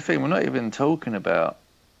 Well, that's the thing. We're not even talking about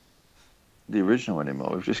the original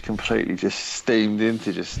anymore. We've just completely steamed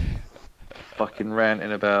into just fucking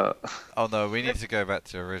ranting about. Oh no, we need to go back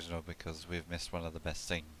to original because we've missed one of the best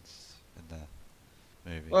scenes in the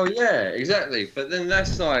movie. Well, yeah, exactly. But then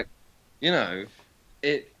that's like,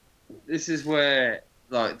 this is where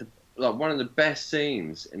like one of the best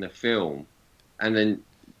scenes in a film, and then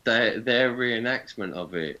their reenactment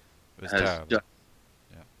of it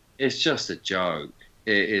it's just a joke.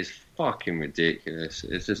 It is fucking ridiculous.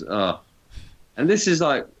 It's just and this is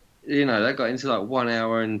like, that got into like 1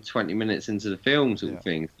 hour and 20 minutes into the film sort of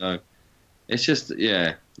thing. So it's just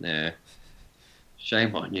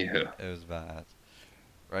shame on you. It was bad.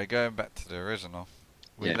 Right, going back to the original,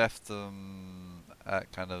 we left them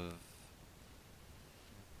at kind of.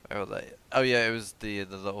 Where were they? Oh yeah, it was the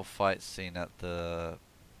little fight scene at the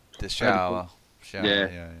shower.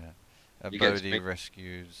 Yeah. And Bodhi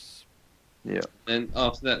rescues. Yeah. Then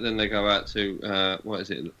after that, then they go out to what is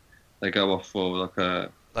it? They go off for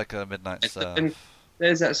like a midnight surf. And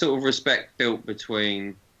there's that sort of respect built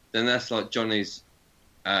between. Then that's like Johnny's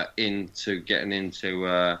getting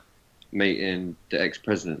into meeting the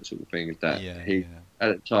ex-president sort of thing.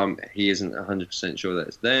 at the time he isn't 100% sure that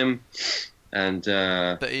it's them, and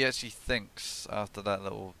But he actually thinks after that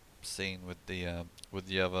little scene with the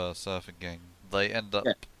other surfing gang, they end up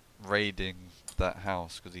Yeah. raiding that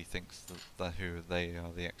house because he thinks that who they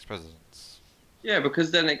are the ex-presidents. yeah, because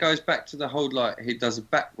then it goes back to the whole like he does a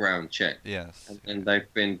background check, Yes. and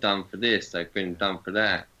they've been done for this, they've been done for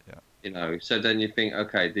that. Yeah. You know, so then you think,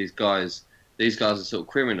 okay, these guys are sort of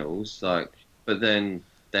criminals, like, but then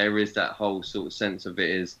there is that whole sort of sense of it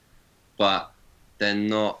is, but they're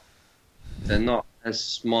not as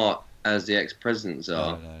smart as the ex-presidents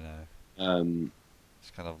are. No.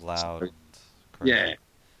 It's kind of loud and crazy. Yeah,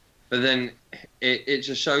 but then it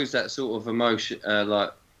just shows that sort of emotion,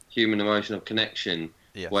 like human emotion of connection,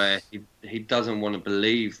 Yes. where he doesn't want to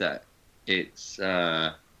believe that it's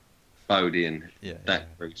Bodhi and that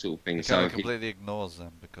sort of thing. He So kind of completely ignores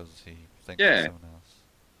them because he thinks Yeah. it's someone else.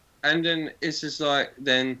 and then it's just like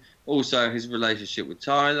then also his relationship with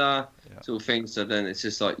Tyler, Yeah. sort of thing. So then it's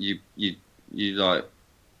just like you like,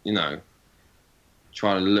 you know,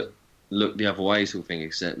 trying to look the other way, sort of thing.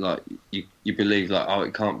 Except like you believe like, oh,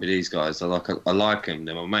 it can't be these guys. I like them.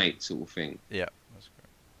 They're my mates, sort of thing. Yeah, that's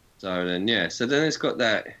great. So then it's got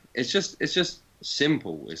that. It's just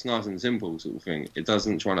simple. It's nice and simple, sort of thing. It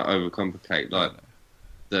doesn't try to overcomplicate like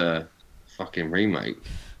the fucking remake.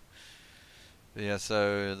 Yeah,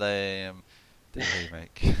 so they did a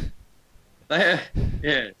remake.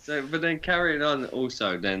 So but then carrying on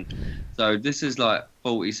also then, so this is like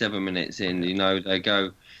 47 minutes in. You know, they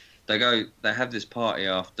have this party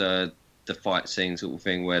after the fight scene, sort of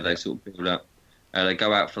thing, where they sort of build up. They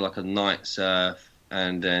go out for like a night surf,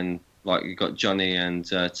 and then like you got Johnny and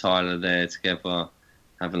Tyler there together,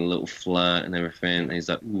 having a little flirt and everything. And he's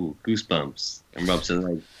like, "Ooh, goosebumps," and rubs her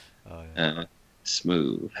leg. Oh yeah.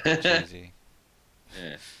 Smooth. Cheesy.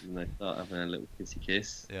 Yeah, and they start having a little kissy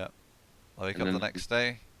kiss. Yeah. I wake And up the then- next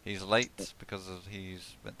day. He's late because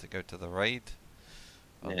he's meant to go to the raid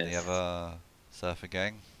on the Yes. other surfer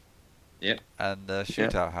gang. Yep. And the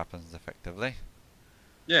shootout happens effectively.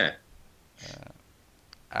 Yeah.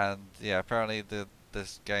 And yeah, apparently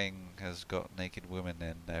this gang has got naked women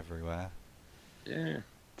in everywhere. Yeah. One of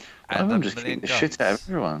And them a just million kick the shit out of guns.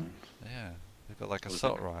 everyone. Yeah, they've got like Was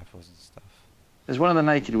assault it? rifles and stuff. There's one of the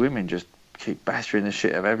naked women just keep battering the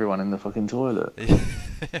shit out of everyone in the fucking toilet.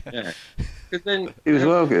 Yeah. Because then It was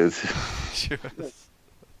well good. Sure.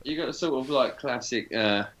 you got a sort of like classic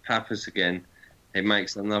Pappas again. He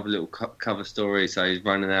makes another little cover story, so he's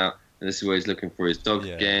running out, and this is where he's looking for his dog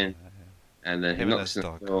again, and then he Him and knocks his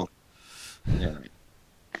on the dog. door. Yeah.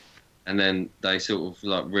 And then they sort of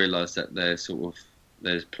like realise that there's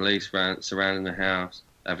police surrounding the house.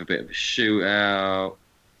 They have a bit of a shootout.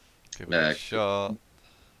 People get shot.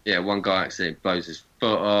 Yeah, one guy accidentally blows his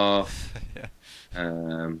foot off. Yeah.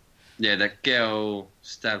 Yeah, that girl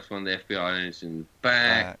stabs one of the FBI agents in the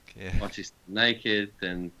back. Yeah. While she's naked,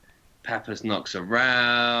 then Pappas knocks her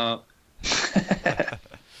out.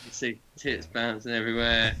 You see tits bouncing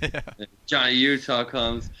everywhere. Yeah. Then Johnny Utah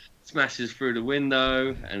comes, smashes through the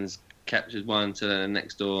window, and captures one to the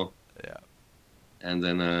next door. Yeah. And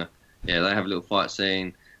then, they have a little fight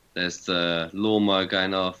scene. There's the lawnmower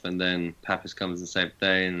going off, and then Pappas comes and saves the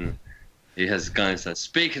day, and he has a gun and says,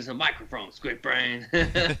 "Speak into the microphone, squid brain." I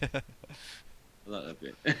like that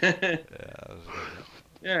bit. Yeah, that was really good.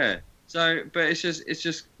 Yeah. So, but it's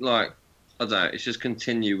just like, I don't know. It's just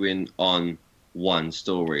continuing on one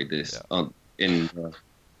story. In the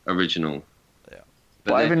original. But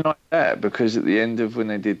But I then- even like that because at the end of when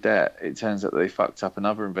they did that, it turns out they fucked up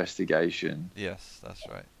another investigation, Yes, that's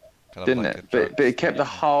right. Kind of didn't like it? a drug- But it kept the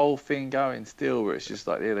whole thing going still, where it's just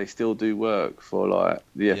like, yeah, they still do work for like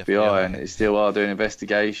the FBI, and they still are doing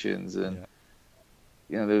investigations, and Yeah.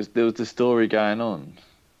 you know, there was the story going on.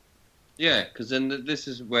 Yeah, because then this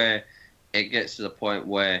is where it gets to the point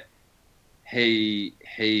where he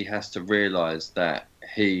has to realise that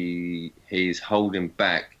he's holding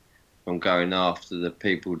back from going after the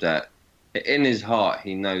people that, in his heart,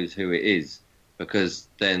 he knows who it is, because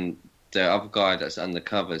then the other guy that's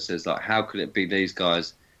undercover says like, how could it be these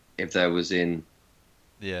guys if they was in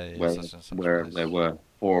Yeah, where, such and such wherever place. they were,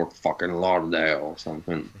 or fucking Lauderdale or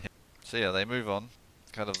something. So yeah, they move on.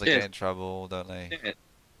 Kind of they Yeah. get in trouble, don't they? Yeah.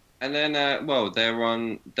 And then, they're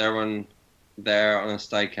on a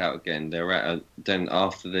stakeout again. Then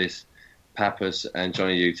after this, Pappas and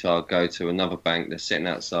Johnny Utah go to another bank. They're sitting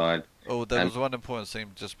outside. Oh, there And- was one important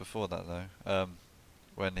scene just before that though.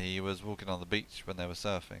 When he was walking on the beach when they were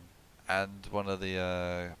surfing, and one of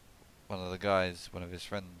the guys, one of his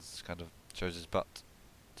friends, kind of shows his butt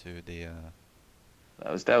to the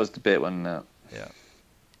That was the bit when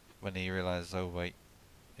when he realised, oh wait,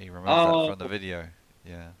 he remembered that from the video.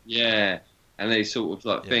 Yeah, and he sort of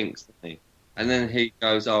like thinks, doesn't he? And then he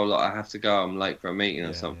goes, "Oh, like I have to go. I'm late for a meeting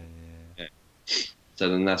or something." Yeah. So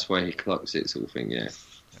then that's where he clocks it, sort of thing. Yeah.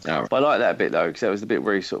 All right. But I like that bit though, because that was the bit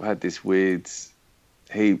where he sort of had this weird.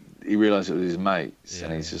 He realised it was his mates,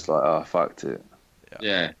 and he's just like, "Oh, I fucked it."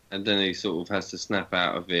 Yeah, and then he sort of has to snap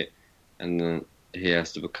out of it, and then he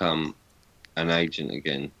has to become an agent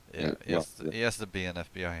again. Yeah, he has to be an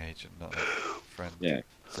FBI agent, not a friend. Yeah.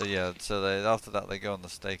 So after that they go on the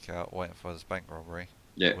stakeout waiting for this bank robbery.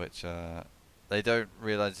 Yeah. Which they don't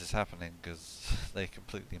realise is happening because they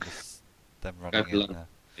completely miss them running in there.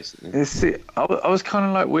 I was kind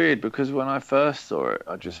of like weird because when I first saw it,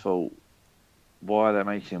 I just thought, why are they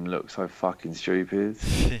making him look so fucking stupid?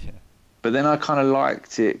 Yeah. But then I kind of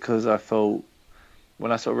liked it because I thought,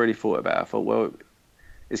 when I sort of really thought about it, I thought, well,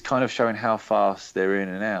 it's kind of showing how fast they're in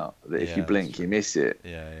and out. That if you blink, you miss it.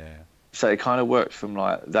 Yeah. So it kind of worked from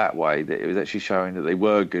like that way, that it was actually showing that they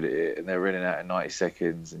were good at it and they were in and out in 90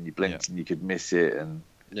 seconds and you blinked and you could miss it. And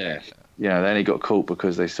yeah, they only got caught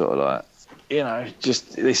because they sort of like,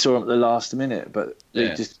 just they saw them at the last minute, but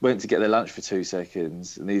they just went to get their lunch for 2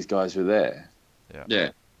 seconds and these guys were there. Yeah.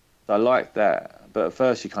 So I liked that. But at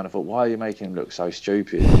first you kind of thought, why are you making him look so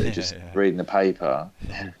stupid? They're just reading the paper.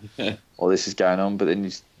 Or this is going on. But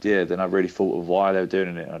then, then I really thought of why they were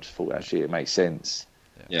doing it. And I just thought, actually, it makes sense.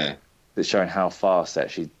 Yeah. It's showing how fast they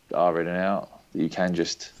actually are in and out. That you can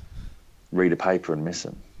just read a paper and miss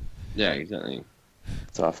them. Yeah, exactly.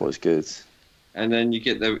 So I thought it was good. And then you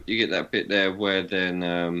get that bit there where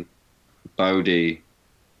then Bodhi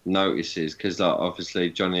notices, because like, obviously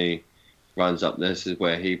Johnny runs up. This is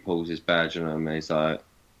where he pulls his badge on him and he's like,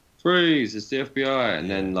 "Freeze, it's the FBI." And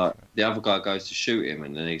then like the other guy goes to shoot him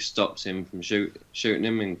and then he stops him from shooting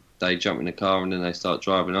him, and they jump in the car and then they start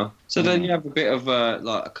driving off. So then you have a bit of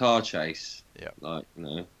like a car chase. Yeah. Like,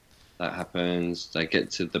 that happens. They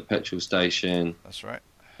get to the petrol station. That's right.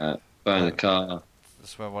 Burn the car.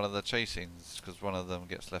 That's where one of the chase scenes, because one of them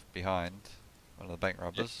gets left behind, one of the bank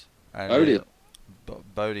robbers. Bodhi. And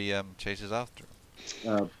Bodhi chases after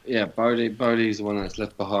him. Bodhi's the one that's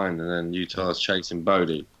left behind, and then Utah's chasing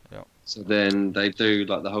Bodhi. Yeah. So then they do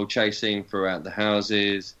like the whole chase scene throughout the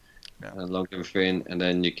houses, along everything, and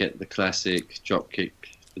then you get the classic dropkick,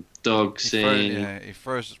 the dog scene. He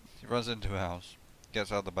runs into a house,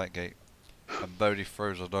 gets out the back gate, and Bodhi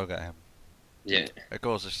throws a dog at him. Yeah. Of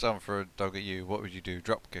course, if someone threw a dog at you, what would you do?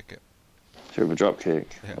 Drop kick it. Threw him a drop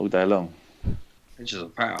kick all day long. It's just a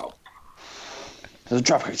pow. There's a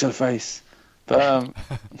drop kick to the face. But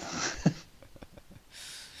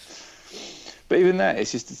but even that,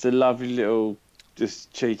 it's a lovely little,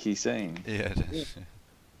 just cheeky scene. Yeah, it is.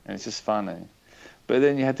 And it's just funny. But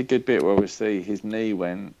then you had the good bit where obviously his knee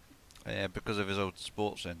went. Yeah, because of his old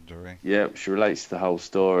sports injury. Yep, she relates to the whole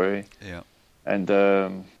story. Yeah. And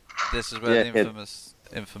this is where the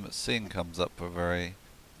infamous scene comes up where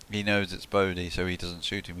he knows it's Bodhi, so he doesn't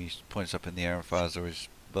shoot him. He points up in the air and fires all his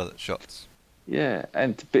bullet shots. Yeah,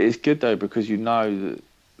 but it's good though because you know that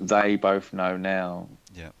they both know now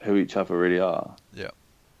who each other really are. Yeah.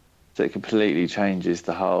 So it completely changes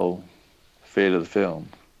the whole feel of the film.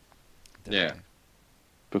 Definitely. Yeah.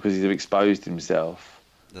 Because he's exposed himself.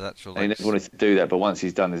 The actual, he never wanted to do that, but once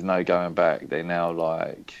he's done, there's no going back. They're now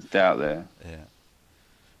like out there. Yeah.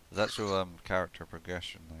 The actual character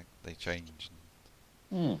progression, like they change.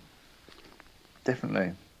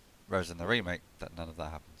 Definitely. Whereas in the remake, that none of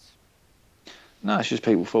that happens. No, it's just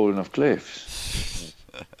people falling off cliffs.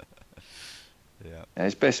 Yeah. And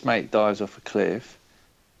his best mate dives off a cliff.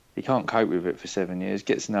 He can't cope with it for 7 years.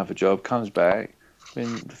 Gets another job, comes back.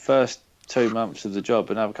 In the first 2 months of the job,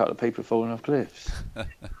 another couple of people falling off cliffs. Yeah.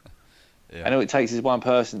 And all it takes is one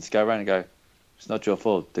person to go around and go, "It's not your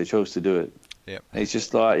fault. They chose to do it." Yep. And he's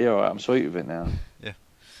just like, "Yeah, all right, I'm sweet with it now." Yeah.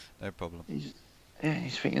 No problem.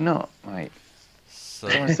 He's thinking, "Not, mate." So.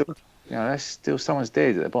 That's still someone's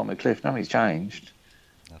dead at the bottom of the cliff. Nothing's changed.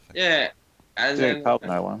 Nothing. Yeah, and then help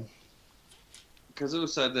no one. Because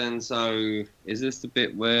also then, so is this the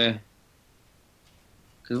bit where?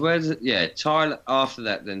 Because where's it? Yeah, Tyler. After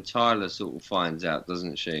that, then Tyler sort of finds out,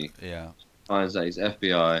 doesn't she? Yeah. Finds out he's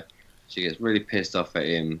FBI. She gets really pissed off at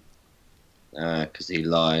him because he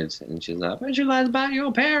lied, and she's like, "But you lied about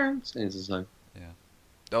your parents." And it's just like,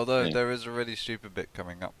 although there is a really stupid bit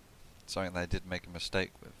coming up, something they did make a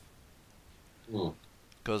mistake with.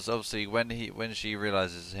 Because obviously when she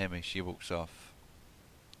realizes it's him, she walks off.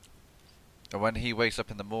 And when he wakes up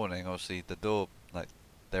in the morning, obviously the door, like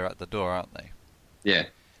they're at the door, aren't they? Yeah.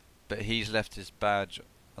 But he's left his badge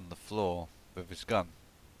on the floor with his gun.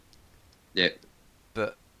 Yeah.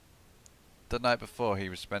 But the night before he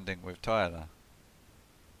was spending with Tyler.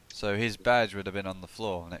 So his badge would have been on the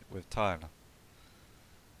floor with Tyler.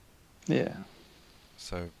 Yeah.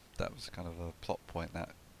 So that was kind of a plot point that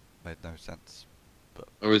made no sense.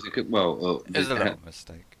 Or is it well? It was a little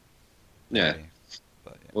mistake. Yeah. Maybe.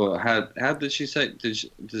 But yeah. Well, how did she say? Does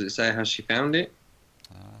it say how she found it?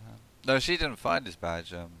 No, she didn't find his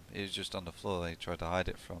badge. He was just on the floor. They tried to hide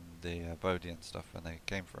it from the Bodhi and stuff when they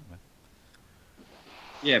came for him.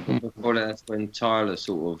 Yeah, but before that's when Tyler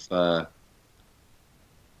sort of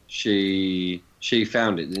she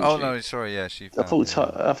found it, didn't Oh she? no, sorry. Yeah, she. I Found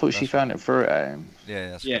thought she found it through him. Yeah,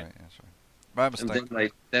 that's Yeah. right. That's right. My And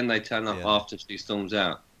mistake. then they turn up Yeah. after she storms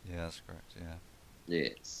out. Yeah, that's correct. Yeah.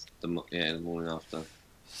 Yes, the morning after.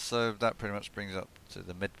 So that pretty much brings up to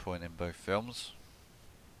the midpoint in both films.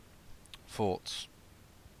 Thoughts?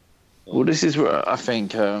 Well, this is where I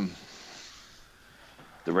think the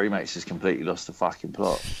remakes has completely lost the fucking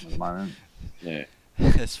plot at the moment. Yeah.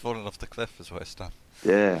 It's fallen off the cliff, is what it's done.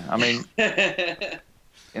 Yeah, I mean,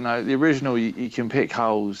 you know, the original, you can pick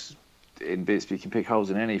holes in bits, but you can pick holes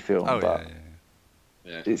in any film. Oh but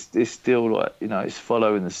Yeah. it's still like, you know, it's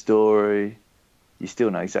following the story. You still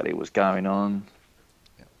know exactly what's going on.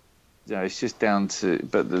 Yeah. You know, it's just down to,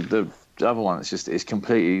 but the other one, it's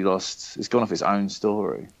completely lost. It's gone off its own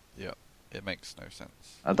story. Yeah, it makes no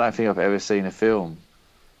sense. I don't think I've ever seen a film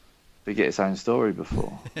forget its own story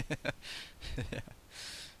before.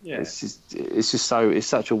 Yeah. It's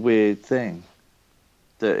such a weird thing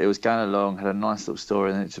that it was going along, had a nice little story,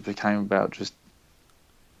 and then it just became about just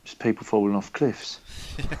people falling off cliffs.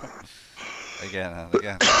 Again and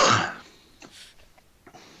again.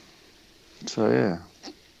 So yeah,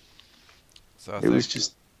 So I it think was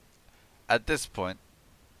just. at this point,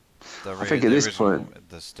 I think at this point,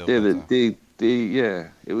 there's still Yeah, better.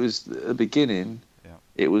 it was at the beginning. Yeah.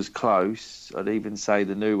 It was close. I'd even say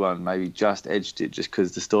the new one maybe just edged it, just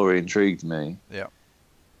because the story intrigued me. Yeah.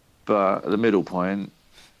 But at the middle point,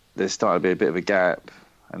 there's starting to be a bit of a gap,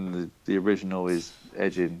 and the original is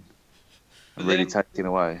edging and really taking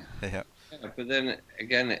away. Yeah. Yeah, but then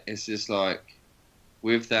again, it's just like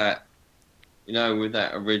with that, you know, with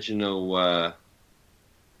that original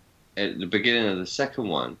at the beginning of the second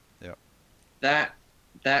one. Yeah.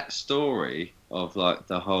 That story of like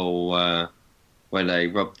the whole where they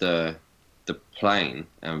robbed the plane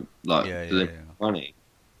and like delivered money.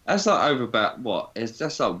 That's like over about what?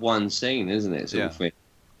 That's like one scene, isn't it? Sort of thing.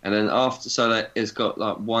 And then after, so that it's got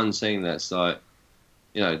like one scene that's like,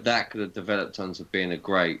 you know, that could have developed onto being a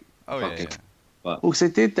great. Well, because they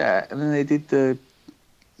did that, and then they did the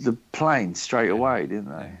plane straight away, didn't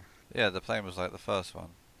they? Yeah, the plane was like the first one.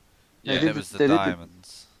 Yeah, and it was the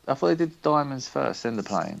diamonds. I thought they did the diamonds first, then the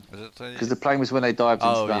plane. Because the plane was when they dived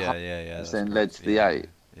into the hole, and then led to the 8.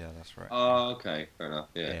 Yeah, that's right. Oh, okay, fair enough.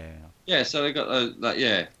 Yeah. Yeah. Yeah, so they got those, like,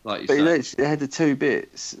 yeah, like you but said. They had the two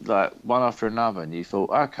bits, like one after another, and you thought,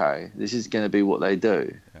 okay, this is going to be what they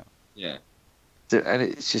do. Yeah. And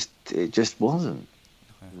it just wasn't.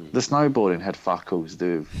 The snowboarding had fuck all to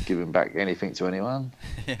do with giving back anything to anyone.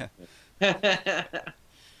 Yeah.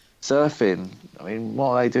 Surfing, I mean,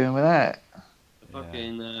 what are they doing with that?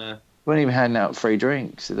 Fucking we weren't even handing out free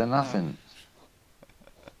drinks. They'd done nothing.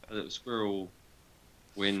 a little squirrel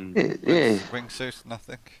win. Yeah. Wingsuit,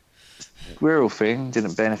 nothing. Squirrel thing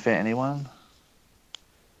didn't benefit anyone.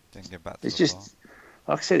 Didn't get back to It's the just,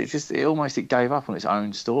 like I said, it gave up on its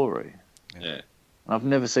own story. Yeah. And I've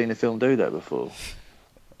never seen a film do that before.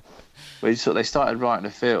 They started writing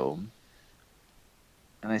a film,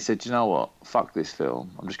 and they said, you know what, fuck this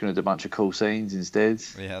film. I'm just going to do a bunch of cool scenes instead.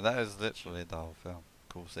 Yeah, that is literally the whole film.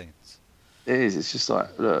 Cool scenes. It is. It's just like,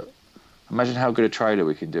 look, imagine how good a trailer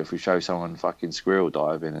we can do if we show someone fucking squirrel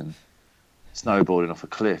diving and snowboarding off a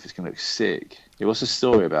cliff. It's going to look sick. Yeah, what's the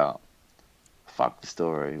story about? Fuck the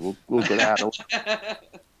story. We'll get out of the way.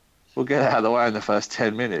 We'll get out of the way in the first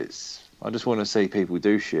 10 minutes. I just want to see people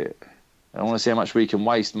do shit. I want to see how much we can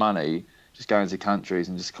waste money just going to countries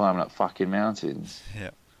and just climbing up fucking mountains.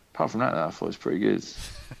 Yeah. Apart from that, though, I thought it was pretty good.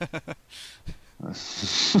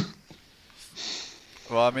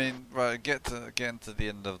 Well, I mean, right, get into the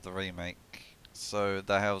end of the remake. So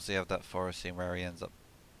they obviously have that forest scene where he ends up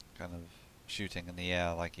kind of shooting in the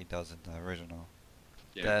air like he does in the original.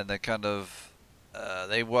 Yeah. Then they kind of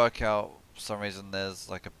they work out for some reason there's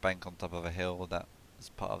like a bank on top of a hill that is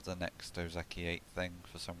part of the next Ozaki 8 thing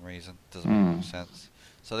for some reason. Doesn't make much sense.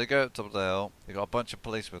 So they go up top of the hill. They got a bunch of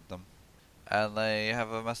police with them, and they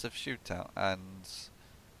have a massive shootout. And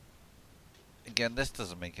again, this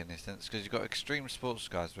doesn't make any sense because you've got extreme sports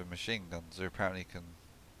guys with machine guns who apparently can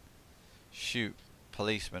shoot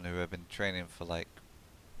policemen who have been training for like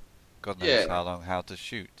God knows how long how to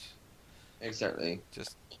shoot. Exactly.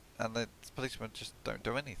 and the policemen just don't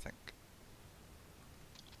do anything.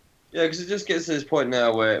 Yeah, because it just gets to this point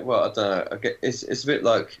now where, well, I don't know. It's a bit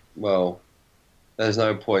like, well, there's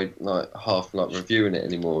no point like half like reviewing it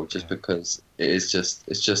anymore just because it's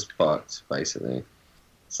just fucked basically.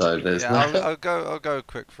 So there's Yeah, no. I'll go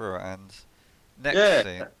quick through it. And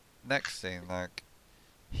next scene, like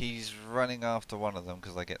he's running after one of them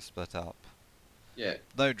because they get split up. Yeah.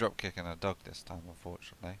 No drop kicking a dog this time,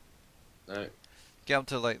 unfortunately. No. Get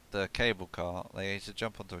onto like the cable car. They used to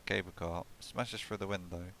jump onto a cable car, smashes through the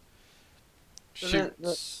window,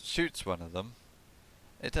 shoots one of them.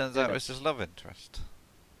 It turns out it's his love interest.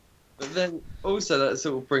 But then also that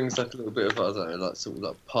sort of brings like a little bit of, I don't know, like sort of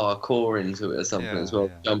like parkour into it or something as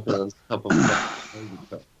well, jumping on top of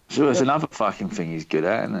the Sure, it's another fucking thing he's good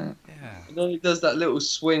at, isn't it? Yeah. And then he does that little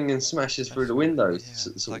swing and smashes through the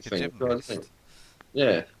windows sort like of a thing. gymnast.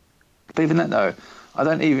 Yeah. But even that though, I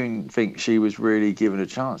don't even think she was really given a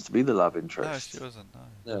chance to be the love interest. No, she wasn't.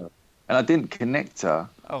 No. No. And I didn't connect her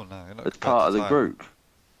Oh no, as part of the group.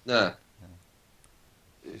 No.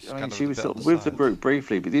 I mean, she was sort of with the group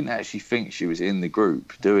briefly, but didn't actually think she was in the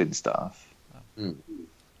group doing stuff. Mm.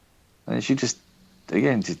 And she just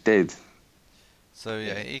did. So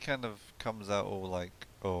yeah, he kind of comes out all like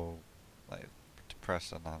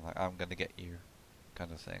depressed and I'm gonna get you,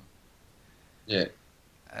 kind of thing. Yeah.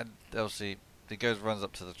 And obviously he runs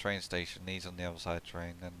up to the train station. He's on the other side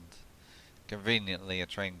train, and conveniently a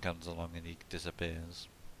train comes along and he disappears.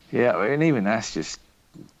 Yeah, I mean, even that's just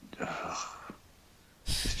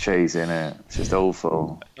cheese in it. It's just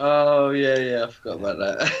awful. Oh yeah, I forgot about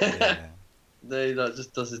that. Yeah. He like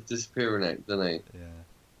just does his disappearing act, doesn't he? Yeah.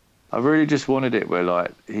 I really just wanted it where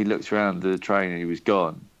like he looked around the train and he was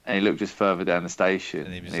gone, and he looked just further down the station,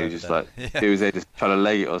 and he was just like he was there just trying to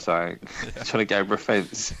leg it or something, trying to go over a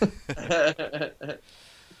fence, but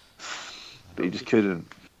he just couldn't.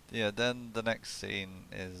 Yeah. Then the next scene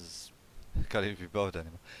is can't even be bothered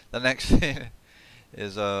anymore. The next scene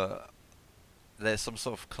is there's some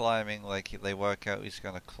sort of climbing, like they work out he's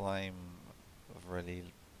gonna climb a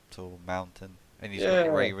really tall mountain. And he's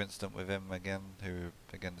got Ray Winston with him again, who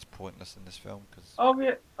again is pointless in this film. Cause Oh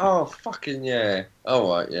yeah! Oh fucking yeah!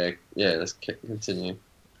 All right, yeah. Let's continue.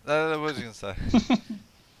 no, what was you gonna say?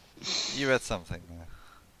 You had something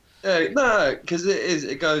there. Yeah, no, because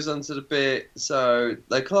it goes on to the bit. So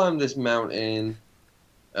they climb this mountain.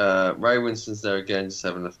 Ray Winston's there again, just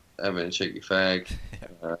having a cheeky fag.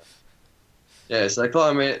 So they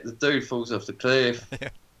climb it. The dude falls off the cliff. Yeah.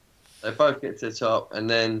 They both get to the top, and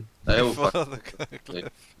then they all fall off the cliff.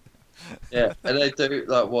 Yeah, and they do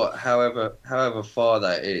like what, however far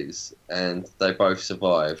that is, and they both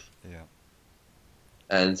survive. Yeah.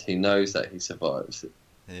 And he knows that he survives.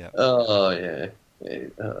 Yeah. Oh yeah,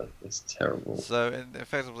 it's terrible. So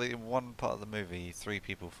effectively, in one part of the movie, 3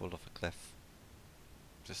 people fall off a cliff.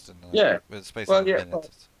 Just in with space of a minute.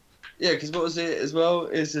 Yeah, because what was it as well?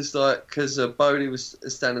 It's just like because Bodhi was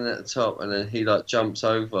standing at the top, and then he like jumps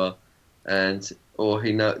over, or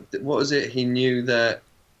he what was it? He knew that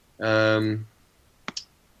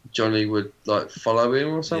Johnny would like follow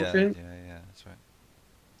him or something. Yeah, that's right.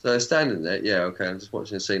 So they're standing there. Yeah, okay. I'm just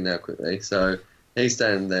watching the scene now quickly. So he's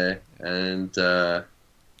standing there, and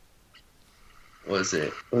what is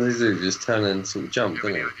it? What does he do? Just turn and sort of jump,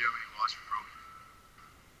 doesn't he?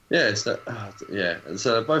 Yeah, and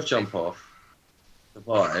so they both jump off,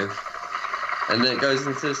 survive, and then it goes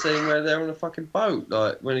into the scene where they're on a fucking boat,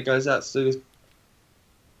 like when he goes out to do his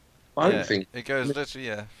boat thing. It goes literally,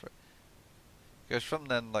 it goes from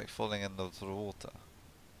then like falling in the sort of water.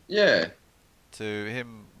 Yeah. To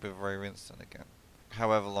him with Ray Winston again,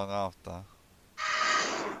 however long after.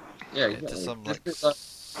 Yeah, exactly. To some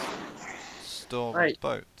storm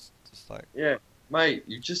boat, just like. Yeah, mate,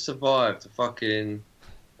 you just survived a fucking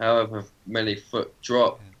however many foot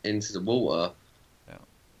drop into the water. Yeah.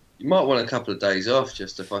 You might want a couple of days off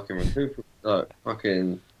just to fucking recuperate, like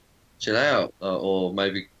fucking chill out, or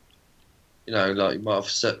maybe, like you might have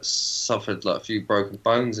suffered like a few broken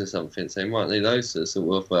bones or something, so you might need those to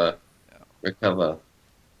sort of recover.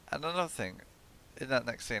 And another thing, in that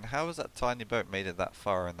next scene, how has that tiny boat made it that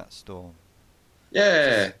far in that storm?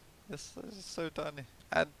 Yeah. It's so tiny.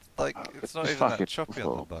 And, like, it's not even that choppy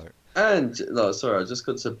on the boat. And, sorry, I just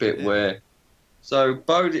got to a bit where... So,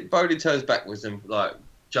 Bodhi turns backwards and, like,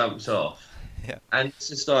 jumps off. Yeah. And it's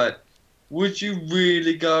just like, would you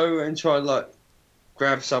really go and try and, like,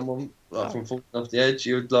 grab someone, like, from falling off the edge?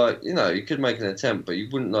 You would, like, you could make an attempt, but you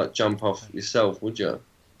wouldn't, like, jump off yourself, would you?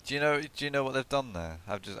 Do you know what they've done there?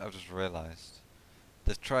 I've just realised.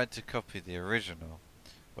 They've tried to copy the original,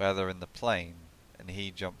 where they're in the plane, and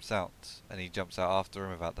he jumps out after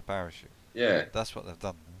him without the parachute. Yeah. That's what they've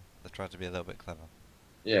done. They tried to be a little bit clever.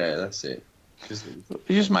 Yeah, that's it. It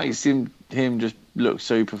just makes him just look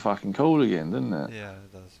super fucking cool again, doesn't it? Yeah,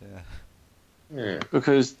 it does. Yeah. Yeah.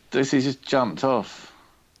 Because he's just jumped off.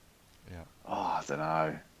 Yeah. Oh, I don't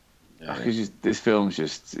know. Yeah. This film's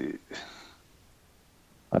just.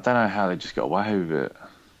 I don't know how they just got away with it.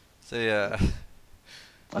 So yeah.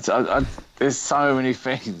 There's so many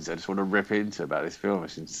things I just want to rip into about this film.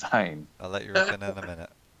 It's insane. I'll let you rip in a minute.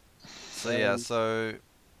 So yeah, so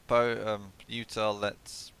Utah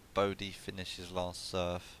lets Bodhi finish his last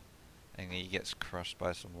surf, and he gets crushed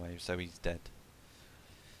by some waves, so he's dead.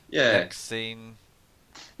 Yeah. Next scene,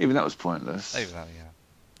 Even that was pointless. over that, yeah.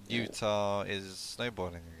 Utah is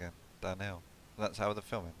snowboarding again downhill. That's how the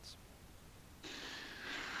film ends.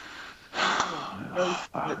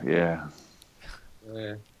 Yeah.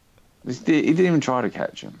 Yeah. He didn't even try to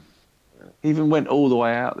catch him. He even went all the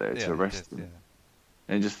way out there Yeah, to he arrest did, him.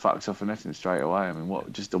 And he just fucked off and left him straight away. I mean,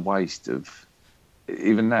 what? Just a waste of.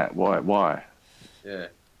 Even that. Why? Yeah.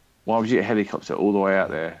 Why would you get a helicopter all the way out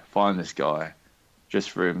there, find this guy,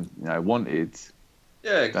 just for him, wanted?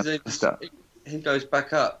 Yeah, because he goes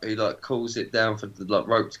back up. He like calls it down for the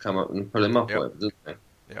rope to come up and pull him up, whatever, doesn't he?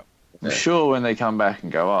 Yep. I'm sure when they come back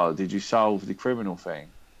and go, oh, did you solve the criminal thing?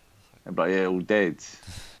 And but yeah, all dead.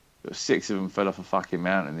 But 6 of them fell off a fucking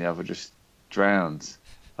mountain. The other just drowned.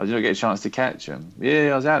 I didn't get a chance to catch him.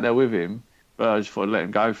 Yeah, I was out there with him, but I just thought I'd let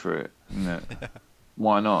him go for it.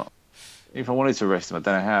 Why not? If I wanted to arrest him, I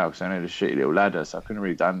don't know how, because I had a shitty little ladder, so I couldn't have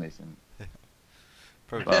really done anything.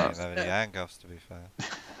 Probably didn't have any handcuffs, to be fair.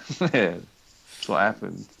 Yeah, that's what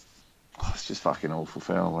happened. Oh, it's just fucking awful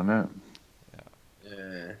film, wasn't it?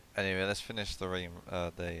 Yeah. Anyway, let's finish the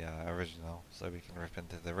original, so we can rip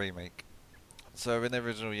into the remake. So in the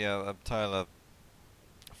original, Tyler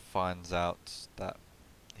finds out that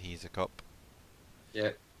he's a cop.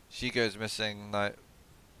 Yeah. She goes missing.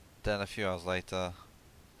 Then a few hours later.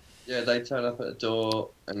 Yeah, they turn up at the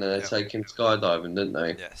door and then they take him skydiving, didn't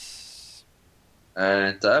they? Yes.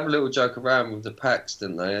 And they have a little joke around with the packs,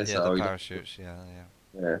 didn't they? Yeah, So the parachutes. Yeah.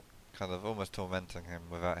 Yeah. Kind of almost tormenting him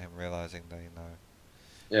without him realizing they know.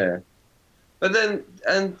 Yeah. But then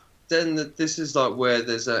this is like where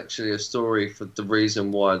there's actually a story for the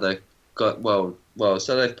reason why they got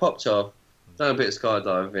so they've popped off, done a bit of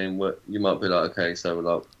skydiving. What you might be like, okay, so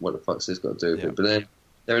like, what the fuck's this got to do with it? But then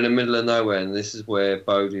they're in the middle of nowhere, and this is where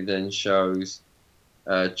Bodhi then shows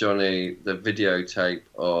Johnny the videotape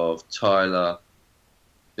of Tyler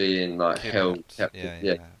being like held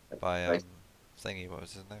captive. By thingy, what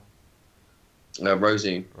was his name?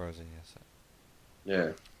 Rosie. Rosie, yes.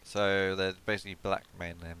 Yeah. So they're basically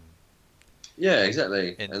blackmailing him. Yeah,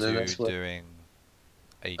 exactly. Into and then that's doing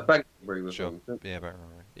a bank robbery with job. him. Yeah, bank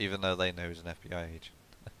robbery. Even though they know he's an FBI agent.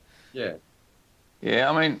 Yeah.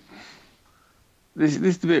 Yeah, I mean, this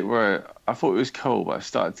is the bit where I thought it was cool, but I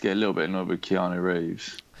started to get a little bit annoyed with Keanu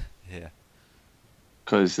Reeves. Yeah.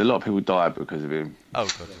 Because a lot of people died because of him. Oh,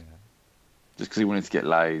 God, yeah. Just because he wanted to get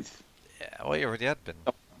laid. Yeah, well, he already had been.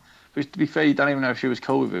 But to be fair, you don't even know if she was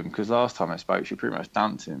cool with him, because last time I spoke, she pretty much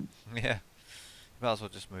dumped him. Yeah. Might as well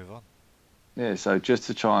just move on. Yeah, so just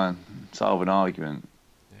to try and solve an argument,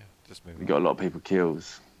 just move on. we got a lot of people killed.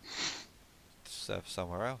 Serve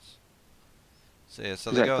somewhere else. So yeah,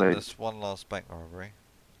 they go on this one last bank robbery.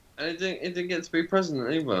 And it didn't get to be president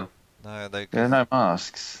either. No, there are no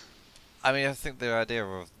masks. I mean, I think the idea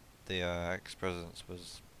of the ex-presidents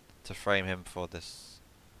was to frame him for this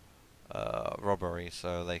robbery,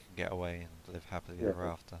 so they can get away and live happily ever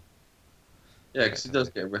after. Yeah, because he does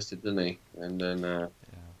get arrested, doesn't he? And then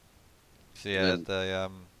so they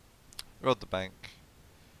rob the bank.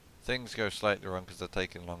 Things go slightly wrong because they're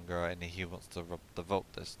taking longer, and he wants to rob the vault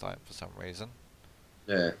this time for some reason.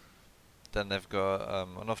 Yeah. Then they've got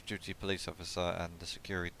an off-duty police officer and a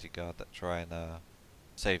security guard that try and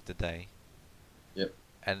save the day. Yep.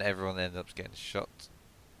 And everyone ends up getting shot,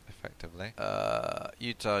 effectively.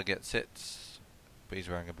 Utah gets hit, but he's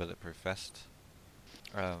wearing a bulletproof vest.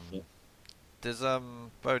 Does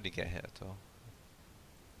Bodhi get hit at all?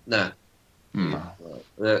 Nah. No.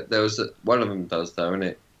 There was one of them does though, isn't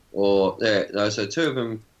it? Or so 2 of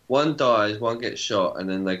them. One dies, one gets shot, and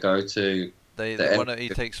then they go to. He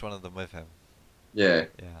takes one of them with him. Yeah.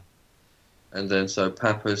 Yeah. And then so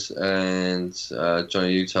Pappas and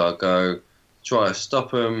Johnny Utah go try to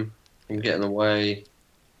stop him from getting away.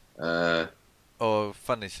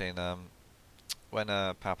 Funny scene. When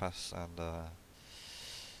Pappas and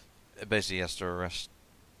basically has to arrest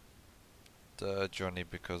Johnny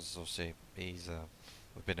because obviously he's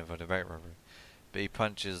been involved in a bank robbery, but he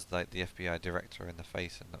punches like the FBI director in the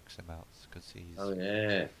face and knocks him out because he's Oh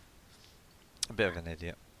yeah. a bit of an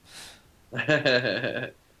idiot.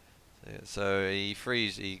 So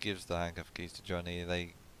he gives the handcuff keys to Johnny.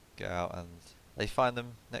 They get out and they find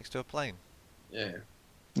them next to a plane. Yeah.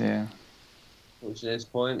 Yeah. Which at this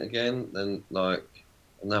point again, then like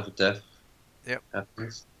another death. Yep.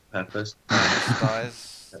 Happens.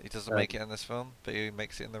 Dies. He doesn't make it in this film, but he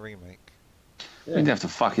makes it in the remake. He didn't have to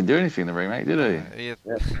fucking do anything in the remake, did he? Yeah.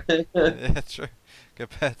 Yeah, true.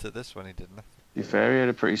 Compared to this one, he didn't. To be fair, he had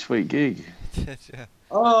a pretty sweet gig. He did, yeah.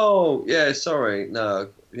 Oh, yeah, sorry. No,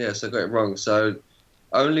 yes, I got it wrong. So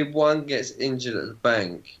only one gets injured at the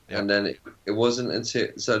bank, Yep. and then it wasn't until.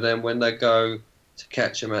 So then when they go to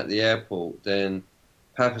catch him at the airport, then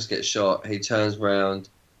Pappas gets shot. He turns around,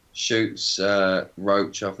 shoots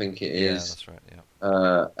Roach, I think it Yeah, is. that's right,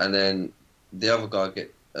 yeah. And then the other guy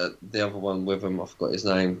the other one with him, I forgot his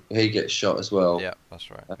name. He gets shot as well. Yeah, that's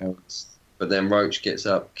right. But then Roach gets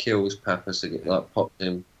up, kills Pappas, like popped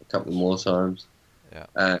him a couple more times.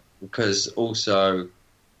 Yeah. Because also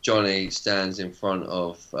Johnny stands in front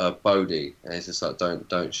of Bodie, and he's just like,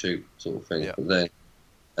 "Don't shoot," sort of thing. Yeah. But then,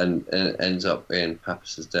 and it ends up being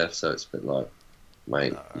Pappas's death. So it's a bit like,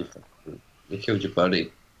 mate, you killed your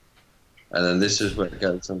buddy. And then this is where it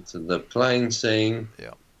goes into the plane scene.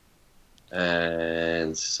 Yeah.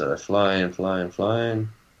 And so they're flying, and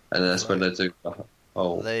that's when they do the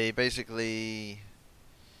whole. They basically,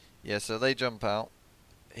 so they jump out.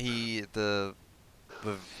 And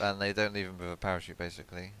they don't leave him with a parachute,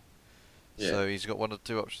 basically. Yeah. So he's got one of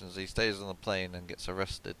two options. He stays on the plane and gets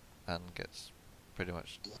arrested and gets pretty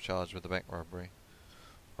much charged with the bank robbery,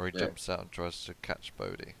 or he jumps out and tries to catch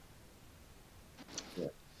Bodie. Yeah.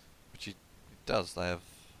 Which he does.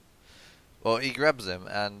 He grabs him,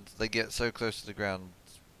 and they get so close to the ground.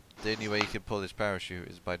 The only way he can pull his parachute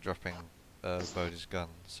is by dropping Bodie's gun.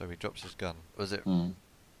 So he drops his gun. Was it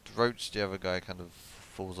Roach, the other guy, kind of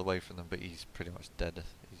falls away from them, but he's pretty much dead.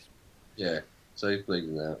 So he's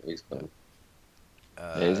bleeding out. He's gone.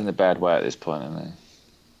 He's in a bad way at this point, isn't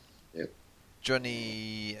he? Yep.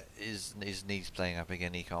 Johnny his knees playing up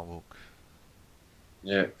again. He can't walk.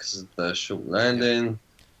 Yeah, because of the short landing.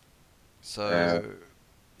 So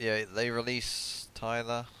they release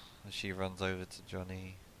Tyler, and she runs over to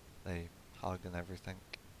Johnny. They hug and everything.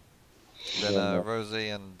 Then Rosie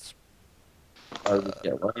and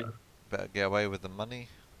Get away. better get away with the money.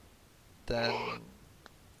 Then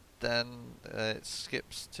it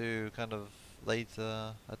skips to kind of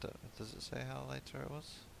later. Does it say how later it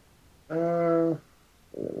was?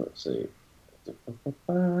 Let's see.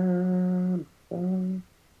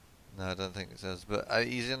 No, I don't think it says. But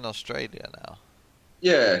he's in Australia now.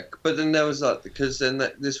 Yeah, but then there was like, because then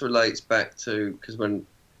this relates back to, because when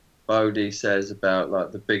Bodie says about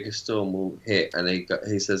like the biggest storm will hit, and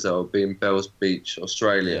he says, "Oh, it'll be in Bells Beach,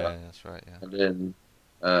 Australia." Yeah, that's right. Yeah. And then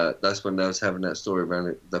that's when they was having that story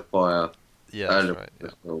around the fire. Yeah, that's right.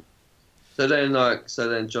 Yeah. So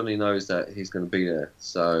then Johnny knows that he's going to be there.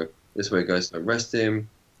 So this is where he goes to arrest him.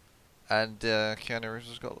 And Keanu Reeves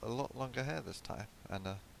has got a lot longer hair this time, and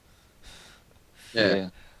Yeah.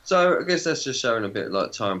 So I guess that's just showing a bit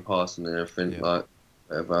like time passing and everything, like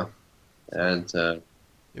whatever. And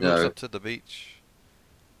he walks up to the beach.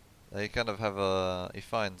 They kind of have he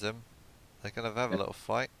finds him. They kind of have a little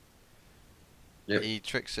fight. Yep. He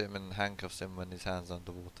tricks him and handcuffs him when his hand's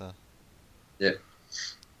underwater. Yeah.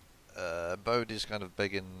 Bodie's kind of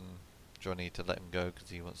begging Johnny to let him go because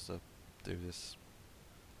he wants to do this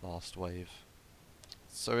last wave.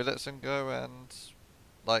 So he lets him go, and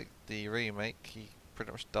like the remake, he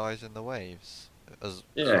pretty much dies in the waves, as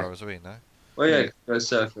far as we know. Well, he goes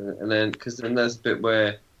surfing, and then because then there's a bit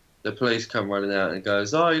where the police come running out and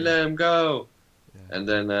goes, "Oh, you let him go," and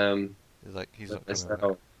then he's like, "He's not coming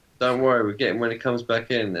back." Don't worry, we're getting when he comes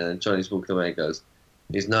back in, and Johnny's walking away and goes,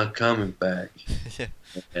 "He's not coming back." Yeah.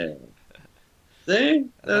 See,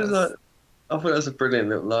 that was like, I thought that was a brilliant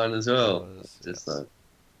little line as well.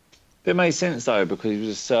 It made sense though, because he was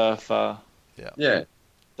a surfer. Yeah.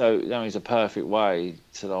 So it's a perfect way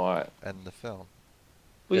to like end the film.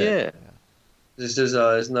 Well, yeah. This is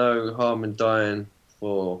there's no harm in dying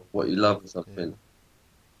for what you love or something.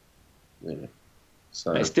 Yeah.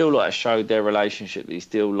 So it still like showed their relationship. That he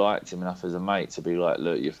still liked him enough as a mate to be like,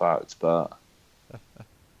 look, you're fucked, but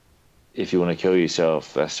if you want to kill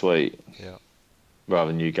yourself, that's sweet. Yeah.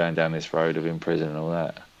 Rather than you going down this road of in prison and all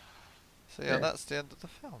that. So that's the end of the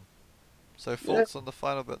film. So thoughts on the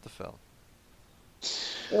final bit of the film?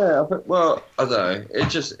 Yeah, well, I don't know.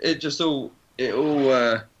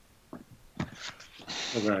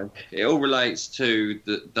 It all relates to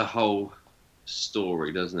the whole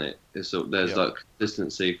story, doesn't it? There's like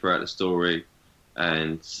consistency throughout the story,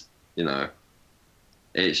 and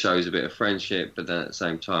it shows a bit of friendship, but then at the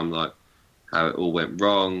same time, like how it all went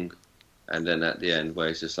wrong, and then at the end where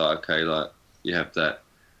it's just like, okay, like you have that,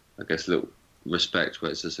 I guess, little respect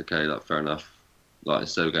where it's just okay, like fair enough, like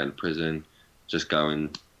instead of going to prison, just go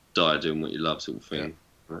and die doing what you love, sort of thing.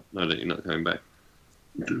 Right? Know that you're not coming back.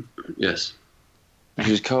 Yes. Which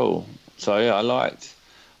was cool. So yeah, I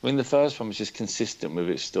mean, the first one was just consistent with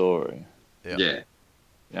its story. Yeah. Yeah.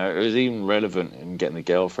 You know, it was even relevant in getting the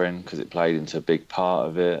girlfriend because it played into a big part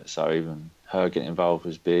of it. So even her getting involved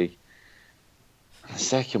was big. The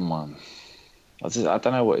second one, I don't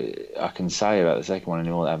know what I can say about the second one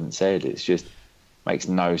anymore that I haven't said. It's just makes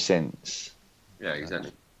no sense. Yeah,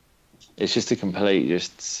 exactly. It's just a complete,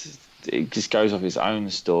 it just goes off its own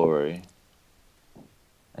story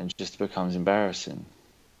and just becomes embarrassing.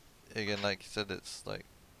 Again, like you said, it's like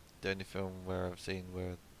the only film where I've seen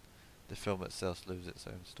where the film itself loses its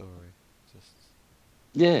own story. Just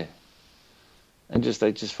Yeah. And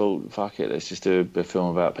they just thought, fuck it, let's just do a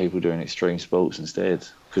film about people doing extreme sports instead,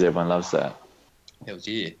 because everyone loves that. Hell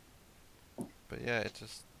yeah. But yeah, it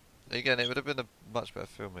just again, it would have been a much better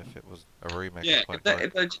film if it was a remake. Yeah, of Point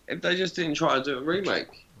Break. if they just didn't try to do a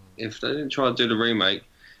remake, if they didn't try to do the remake,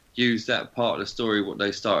 use that part of the story what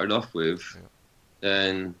they started off with,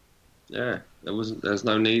 then yeah, there's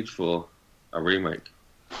no need for a remake.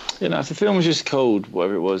 You know, if the film was just called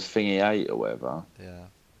whatever it was, Thingy 8 or whatever, Yeah,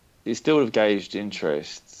 it still would have gauged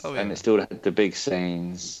interest, Oh, yeah. and it still had the big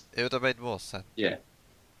scenes. it would have made more sense. Yeah.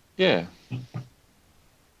 In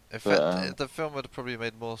But, fact, the film would have probably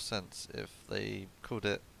made more sense if they called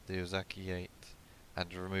it the Ozaki 8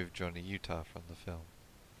 and removed Johnny Utah from the film.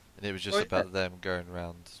 And it was just Oh, yeah. about them going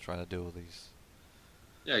around trying to do all these.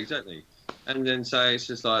 Yeah, exactly. And then say it's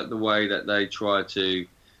just like the way that they try to,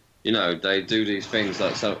 you know, they do these things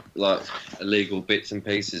like illegal bits and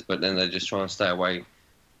pieces, but then they just try and stay away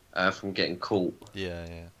from getting caught Yeah.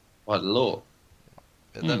 by the law.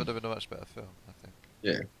 That would have been a much better film, I think.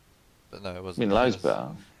 Yeah. But no, it I wasn't. mean, loads It was- better.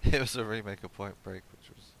 It was a remake of Point Break, which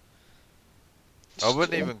was... I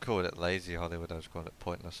wouldn't even call it lazy Hollywood, I was calling it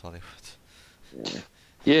pointless Hollywood.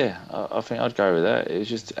 Yeah, I think I'd go with that. It was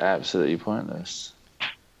just absolutely pointless.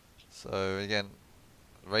 So again,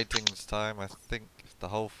 ratings time, I think the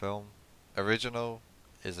whole film, original,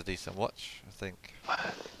 is a decent watch, I think.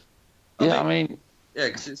 Yeah, I mean, Yeah,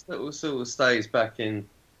 because it still sort of stays back in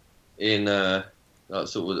like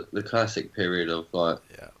sort of the classic period of like,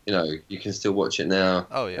 Yeah. you know, you can still watch it now.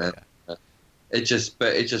 Oh yeah, It's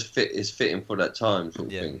fitting for that time sort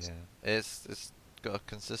of yeah. things. It's got a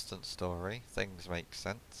consistent story, things make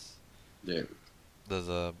sense. Yeah. There's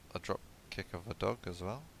a drop kick of a dog as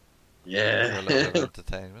well. For a Yeah. little bit of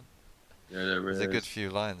entertainment. Yeah, there There's really a good is. few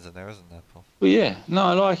lines in there, isn't there, Paul? well, yeah, no,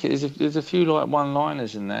 I like it. There's a few like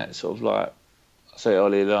one-liners in that, sort of like, say,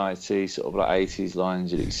 Ollie Lighty, sort of like 80s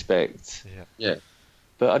lines you'd expect. Yeah.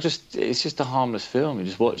 But it's just a harmless film. You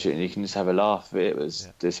just watch it and you can just have a laugh at it.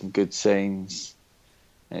 There's some good scenes.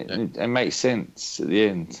 It makes sense at the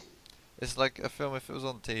end. It's like a film if it was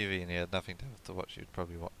on TV and you had nothing to watch, you'd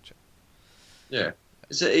probably watch it. Yeah.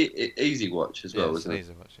 It's an easy watch as well, Yeah, it's isn't an it?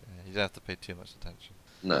 easy watch. Yeah. You don't have to pay too much attention.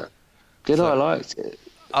 No. I liked it.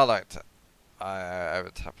 I liked it. I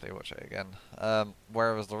would happily watch it again.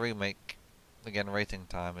 Whereas the remake, again, rating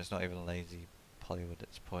time is not even lazy Hollywood.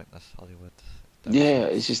 It's pointless Hollywood. Yeah,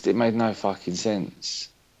 it's just, it made no fucking sense.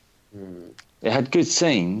 Mm. It had good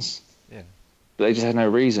scenes. Yeah. But they just had no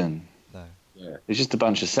reason. No. Yeah. It's just a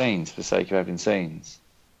bunch of scenes for the sake of having scenes.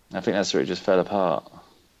 I think that's where it just fell apart.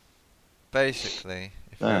 Basically,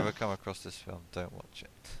 if you Yeah. ever come across this film, don't watch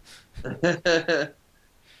it.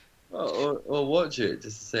 or watch it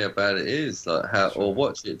just to see how bad it is, like how, or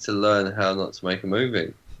watch it to learn how not to make a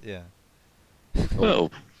movie, Yeah. Well,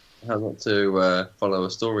 how not to follow a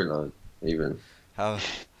storyline, even. How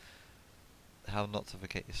not to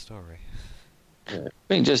forget your story. I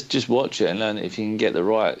think just watch it and learn if you can get the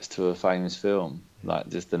rights to a famous film, like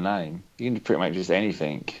just the name. You can pretty much just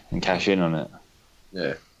anything and cash in on it.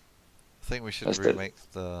 Yeah. I think we should That's the- remake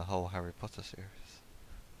the whole Harry Potter series.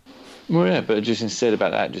 Well, yeah, but just instead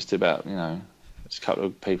about that, just about, you know, just a couple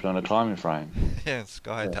of people on a climbing frame. Yeah, and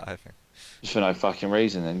skydiving. Just for no fucking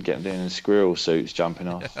reason, and get them in squirrel suits jumping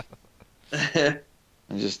off.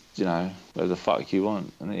 And just, you know, whatever the fuck you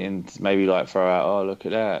want. And then maybe like throw out, oh, look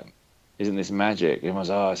at that. Isn't this magic? Everyone's,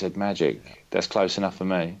 oh, I said magic. That's close enough for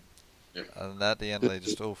me. And at the end, they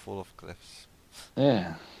just all fall off cliffs.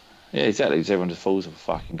 Yeah. Yeah, exactly. Because everyone just falls off a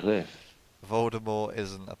fucking cliff. Voldemort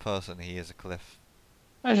isn't a person, he is a cliff.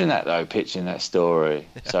 Imagine that, though, pitching that story.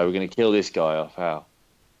 So we're going to kill this guy off. How?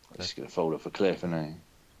 He's just going to fall off a cliff, isn't he?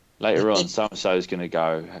 Later on, so-and-so's going to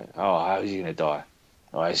go, oh, how's he going to die?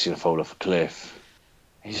 Oh, he's going to fall off a cliff.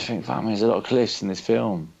 You just think, fuck, man, there's a lot of cliffs in this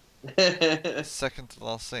film. Second to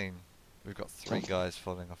last scene, We've got 3 guys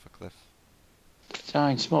falling off a cliff.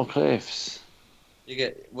 Giant small cliffs. You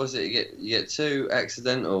get you get 2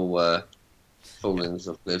 accidental fallings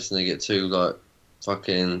off cliffs, and you get 2 like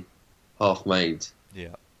fucking half-made.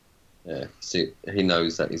 Yeah. Yeah, see, he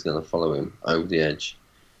knows that he's gonna follow him over the edge.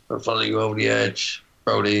 I'll follow you over the edge,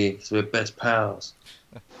 Brody. So we're best pals.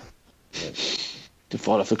 To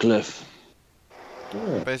fall off the cliff.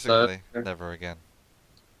 Yeah. Basically, So, never again.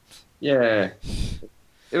 yeah,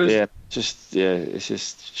 it was It's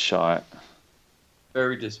just shite.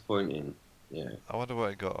 very disappointing. Yeah. I wonder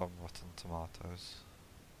what it got on Rotten Tomatoes.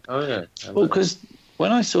 Oh yeah. Well, because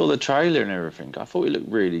when I saw the trailer and everything, I thought it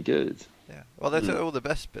looked really good. Yeah. Well, they took all the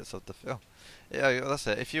best bits of the film. Yeah, that's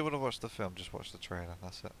it. If you want to watch the film, just watch the trailer.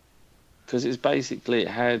 That's it. Because it's basically, it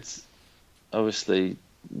had, obviously,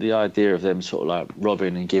 the idea of them sort of like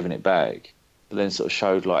robbing and giving it back, but then sort of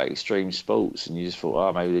showed like extreme sports, and you just thought,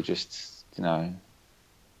 oh, maybe they're just, they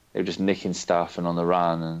were just nicking stuff and on the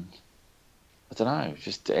run, and I don't know,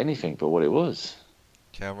 just anything but what it was.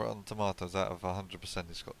 Okay, on Rotten Tomatoes, out of 100%,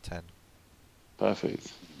 it's got 10.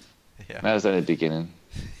 Perfect. Yeah. That was only the beginning.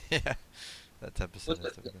 Yeah. That 10% is the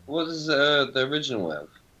beginning. What does the original have?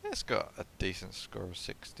 It's got a decent score of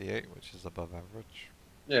 68, which is above average.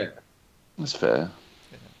 Yeah. That's fair.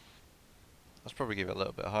 I'd probably give it a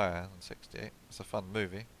little bit higher than 68. It's a fun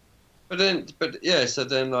movie. So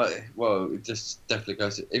then like, well, it just definitely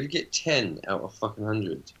goes. If you get 10 out of fucking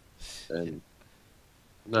 100, then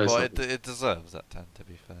no. Well, it deserves that 10, to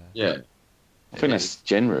be fair. Yeah. I think that's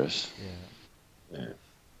generous. Yeah. Yeah.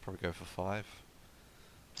 Probably go for 5.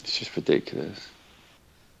 It's just ridiculous.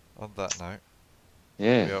 On that note, we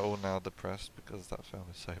Yeah. are all now depressed because that film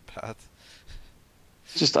is so bad.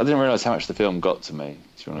 Just, I didn't realise how much the film got to me,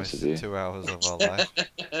 to be honest with Wasted you. 2 hours of our life.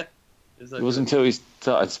 It wasn't until he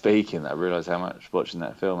started speaking that I realised how much watching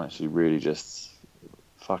that film actually really just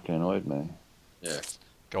fucking annoyed me. Yeah.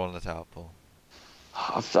 Go on the tower, Paul.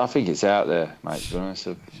 I think it's out there, mate, to be honest.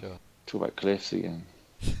 Sure. Talk about cliffs again.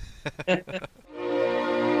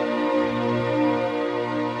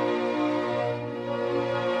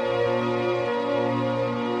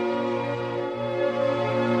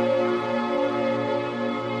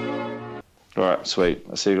 Alright, sweet.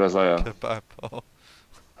 I'll see you guys later. Goodbye, Paul.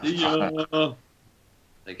 Yeah.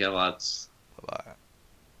 Take care, lads. Bye-bye.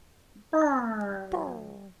 Bye.